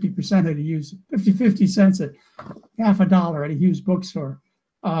probably 50% at a used, 50 cents at half a dollar at a used bookstore.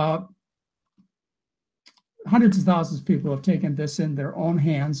 Hundreds of thousands of people have taken this in their own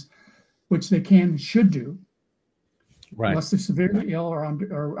hands, which they can and should do. Right. Unless they're severely ill or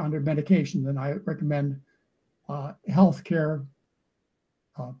under medication, then I recommend healthcare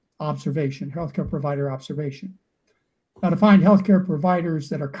observation, healthcare provider observation. Now, to find healthcare providers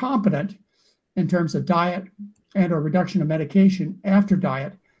that are competent in terms of diet and or reduction of medication after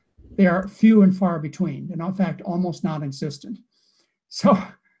diet, they are few and far between, and in fact, almost non-existent. So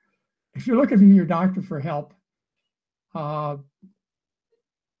if you're looking for your doctor for help, don't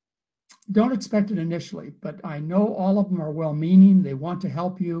expect it initially, but I know all of them are well-meaning. They want to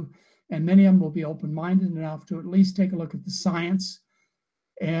help you, and many of them will be open-minded enough to at least take a look at the science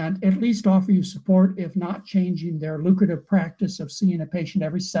and at least offer you support, if not changing their lucrative practice of seeing a patient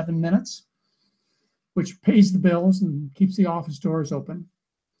every 7 minutes, which pays the bills and keeps the office doors open.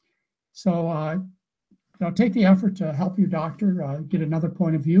 So take the effort to help your doctor get another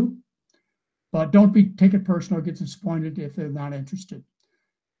point of view, but don't take it personal or get disappointed if they're not interested.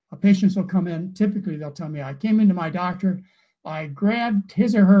 Patients will come in, typically they'll tell me, I came into my doctor, I grabbed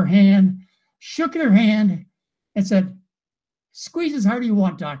his or her hand, shook their hand, and said, squeeze as hard as you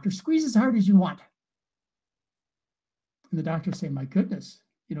want, doctor, squeeze as hard as you want. And the doctor say, my goodness,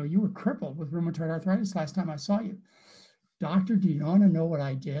 you were crippled with rheumatoid arthritis last time I saw you. Doctor, do you want to know what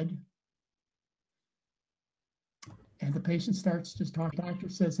I did? And the patient starts to talk. Doctor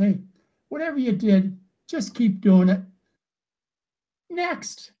says, hey, whatever you did, just keep doing it.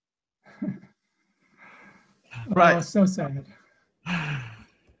 Next. Right. Oh, so sad.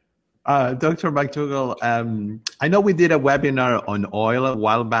 Dr. McDougall, I know we did a webinar on oil a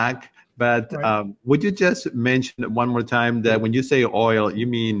while back, but right. Would you just mention one more time that when you say oil, you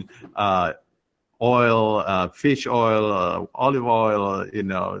mean oil, fish oil, olive oil,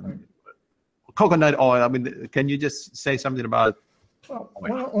 right. Coconut oil? I mean, can you just say something about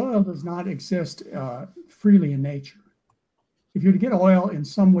well, oil does not exist freely in nature. If you're to get oil in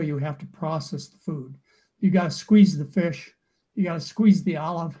some way, you have to process the food. You got to squeeze the fish. You got to squeeze the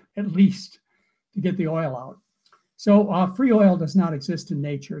olive at least to get the oil out. So free oil does not exist in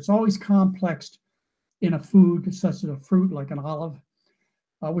nature. It's always complexed in a food, such as a fruit like an olive,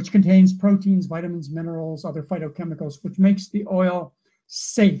 which contains proteins, vitamins, minerals, other phytochemicals, which makes the oil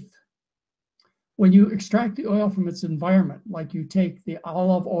safe. When you extract the oil from its environment, like you take the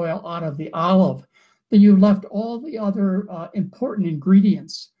olive oil out of the olive, then you left all the other important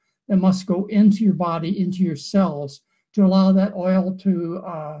ingredients that must go into your body, into your cells, to allow that oil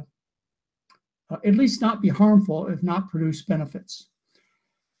to at least not be harmful, if not produce benefits.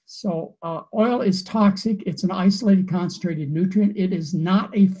 So oil is toxic. It's an isolated, concentrated nutrient. It is not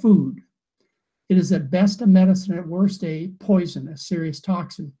a food. It is at best a medicine, at worst a poison, a serious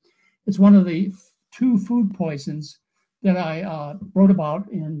toxin. It's one of the 2 food poisons that I wrote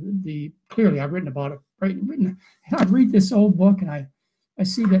about in the, clearly I've written about it, right? I read this old book and I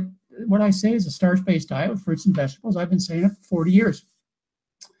see that what I say is a starch-based diet with fruits and vegetables. I've been saying it for 40 years.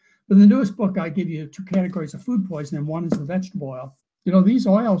 But in the newest book, I give you 2 categories of food poison, and one is the vegetable oil. These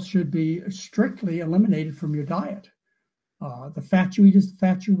oils should be strictly eliminated from your diet. The fat you eat is the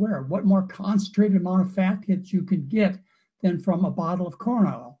fat you wear. What more concentrated amount of fat hits you can get than from a bottle of corn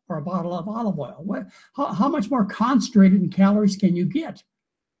oil or a bottle of olive oil? How much more concentrated in calories can you get?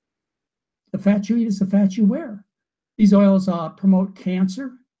 The fat you eat is the fat you wear. These oils promote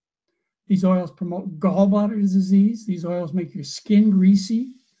cancer. These oils promote gallbladder disease. These oils make your skin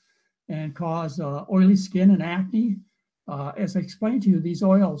greasy and cause oily skin and acne. As I explained to you, these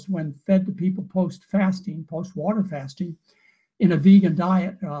oils, when fed to people post-fasting, post-water fasting, in a vegan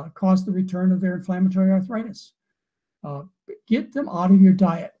diet, cause the return of their inflammatory arthritis. Get them out of your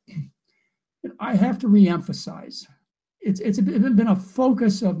diet. I have to reemphasize, it's been a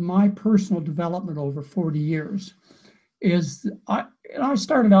focus of my personal development over 40 years. I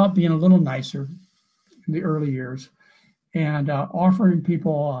started out being a little nicer in the early years and offering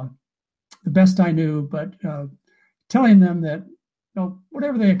people the best I knew, but telling them that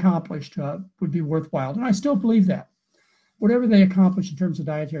whatever they accomplished would be worthwhile. And I still believe that. Whatever they accomplish in terms of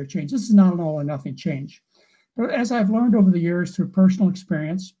dietary change, this is not an all or nothing change. But as I've learned over the years through personal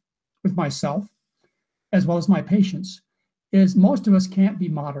experience with myself, as well as my patients, is most of us can't be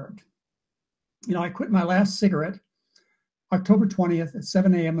moderate. You know, I quit my last cigarette October 20th at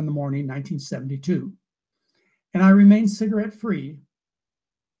 7 a.m. in the morning, 1972. And I remain cigarette free.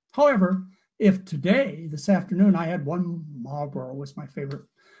 However, if today, this afternoon, I had one Marlboro was my favorite,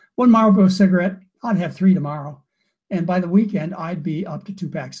 one Marlboro cigarette, I'd have 3 tomorrow. And by the weekend, I'd be up to 2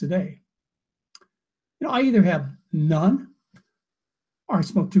 packs a day. You know, I either have none or I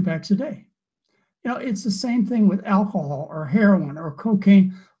smoke 2 packs a day. You know, it's the same thing with alcohol or heroin or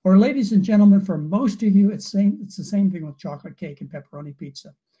cocaine, or ladies and gentlemen, for most of you, it's the same thing with chocolate cake and pepperoni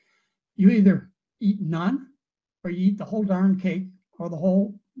pizza. You either eat none or you eat the whole darn cake or the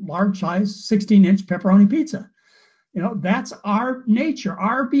whole large size 16-inch pepperoni pizza. You know, that's our nature,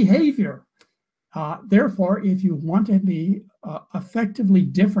 our behavior. Therefore, if you want to be effectively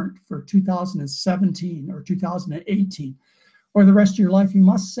different for 2017 or 2018 or the rest of your life, you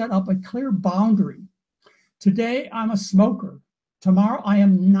must set up a clear boundary. Today, I'm a smoker. Tomorrow, I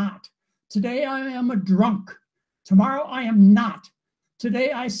am not. Today, I am a drunk. Tomorrow, I am not.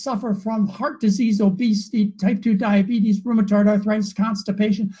 Today, I suffer from heart disease, obesity, type 2 diabetes, rheumatoid arthritis,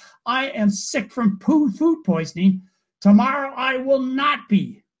 constipation. I am sick from food poisoning. Tomorrow, I will not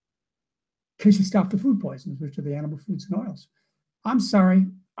be. Because you stop the food poisons, which are the animal foods and oils. I'm sorry,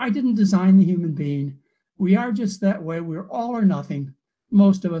 I didn't design the human being. We are just that way. We're all or nothing.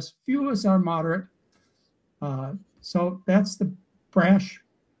 Most of us, few of us are moderate. So that's the brash,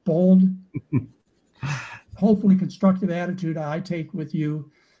 bold, hopefully constructive attitude I take with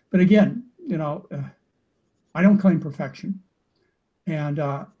you. But again, you know, I don't claim perfection. And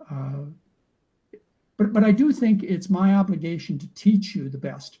but I do think it's my obligation to teach you the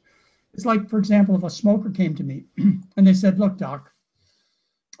best. It's like, for example, if a smoker came to me and they said, look, doc,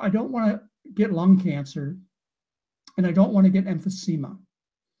 I don't want to get lung cancer and I don't want to get emphysema.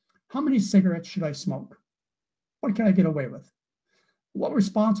 How many cigarettes should I smoke? What can I get away with? What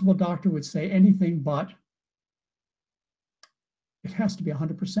responsible doctor would say anything but it has to be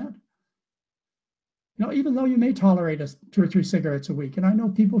 100%? You know, even though you may tolerate 2 or 3 cigarettes a week, and I know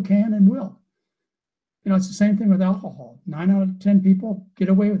people can and will. You know, it's the same thing with alcohol. 9 out of 10 people get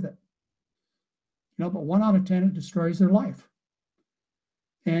away with it. You know, but 1 out of 10, it destroys their life.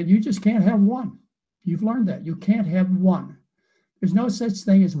 And you just can't have one. You've learned that. You can't have one. There's no such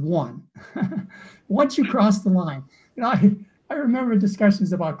thing as one. Once you cross the line, you know, I remember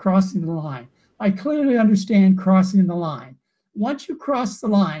discussions about crossing the line. I clearly understand crossing the line. Once you cross the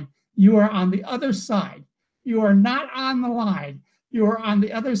line, you are on the other side. You are not on the line. You are on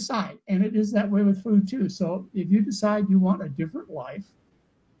the other side. And it is that way with food too. So if you decide you want a different life,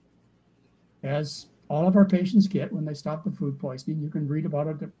 as all of our patients get when they stop the food poisoning, you can read about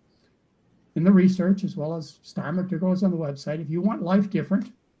it in the research as well as Star McDougall on the website. If you want life different,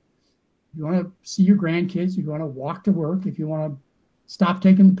 if you want to see your grandkids, if you want to walk to work, if you want to stop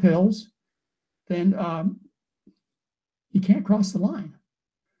taking the pills, then you can't cross the line.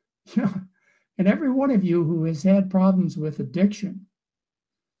 You know, and every one of you who has had problems with addiction,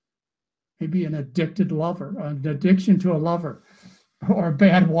 maybe an addicted lover, an addiction to a lover, or a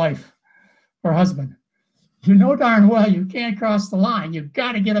bad wife or husband, you know darn well you can't cross the line. You've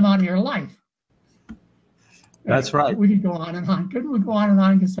got to get them out of your life. That's right. We could go on and on. Couldn't we go on and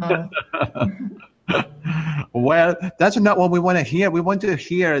on, Gustavo? Well, that's not what we want to hear. We want to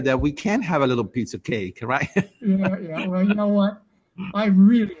hear that we can have a little piece of cake, right? Yeah. Well, you know what? I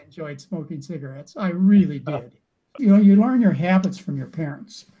really enjoyed smoking cigarettes. I really did. You know, you learn your habits from your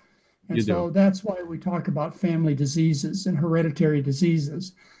parents. And so that's why we talk about family diseases and hereditary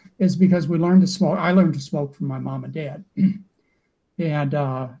diseases, is because we learned to smoke. I learned to smoke from my mom and dad. And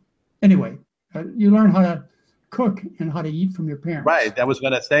anyway, you learn how to cook and how to eat from your parents. Right. I was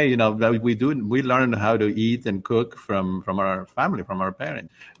going to say, you know, we learn how to eat and cook from our family, from our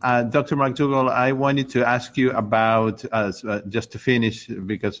parents. Dr. McDougall, I wanted to ask you about, just to finish,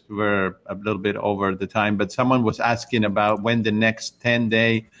 because we're a little bit over the time, but someone was asking about when the next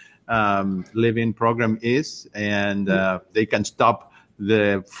 10-day living program is, and they can stop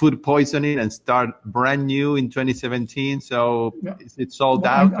the food poisoning and start brand new in 2017. So it's sold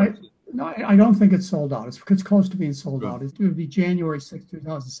out. No, I don't think it's sold out. It's close to being sold out. It would be January 6th,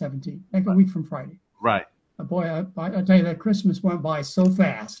 2017, like a week from Friday. Right. Boy, I tell you, that Christmas went by so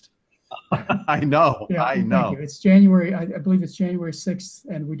fast. I know. Yeah, I know. Thank you. It's January, I believe it's January 6th,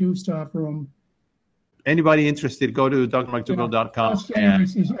 and we do still have room. Anybody interested, go to drmcdougall.com.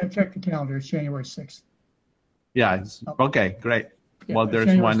 Check the calendar. It's January 6th. Yeah. Okay, great. Yeah, well,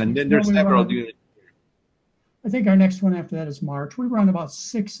 there's one, and then there's several. I think our next one after that is March. We run about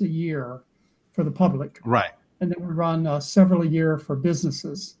 6 a year for the public. Right. And then we run several a year for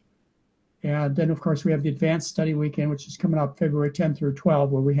businesses. And then, of course, we have the Advanced Study Weekend, which is coming up February 10th through 12th,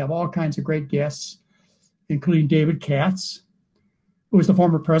 where we have all kinds of great guests, including David Katz, who was the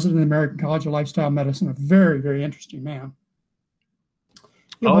former president of the American College of Lifestyle Medicine, a very, very interesting man.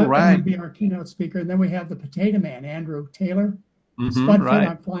 All right. He'll be our keynote speaker. And then we have the Potato Man, Andrew Taylor. Right.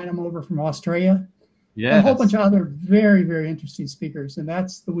 I'm flying him over from Australia. Yes. And a whole bunch of other very, very interesting speakers. And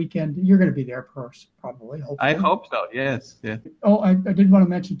that's the weekend. You're going to be there, probably. Hopefully. I hope so. Yes. Yeah. Oh, I did want to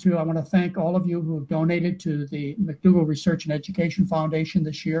mention, too, I want to thank all of you who have donated to the McDougall Research and Education Foundation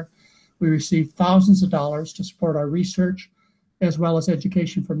this year. We received thousands of dollars to support our research, as well as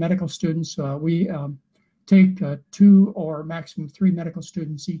education for medical students. We take 2 or maximum 3 medical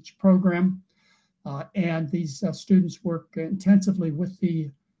students each program. And these students work intensively with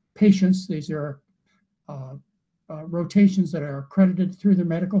the patients. These are rotations that are accredited through their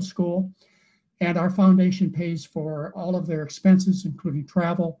medical school. And our foundation pays for all of their expenses, including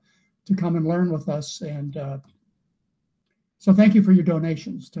travel, to come and learn with us. And so thank you for your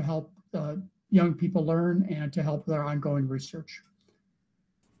donations to help young people learn and to help their ongoing research.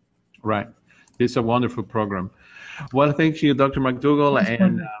 Right. It's a wonderful program. Well, thank you, Dr. McDougall.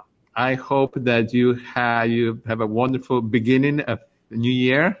 And I hope that you have a wonderful beginning of the new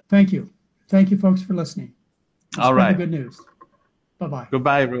year. Thank you. Thank you, folks, for listening. All right. Good news. Bye-bye.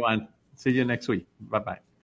 Goodbye, everyone. See you next week. Bye-bye.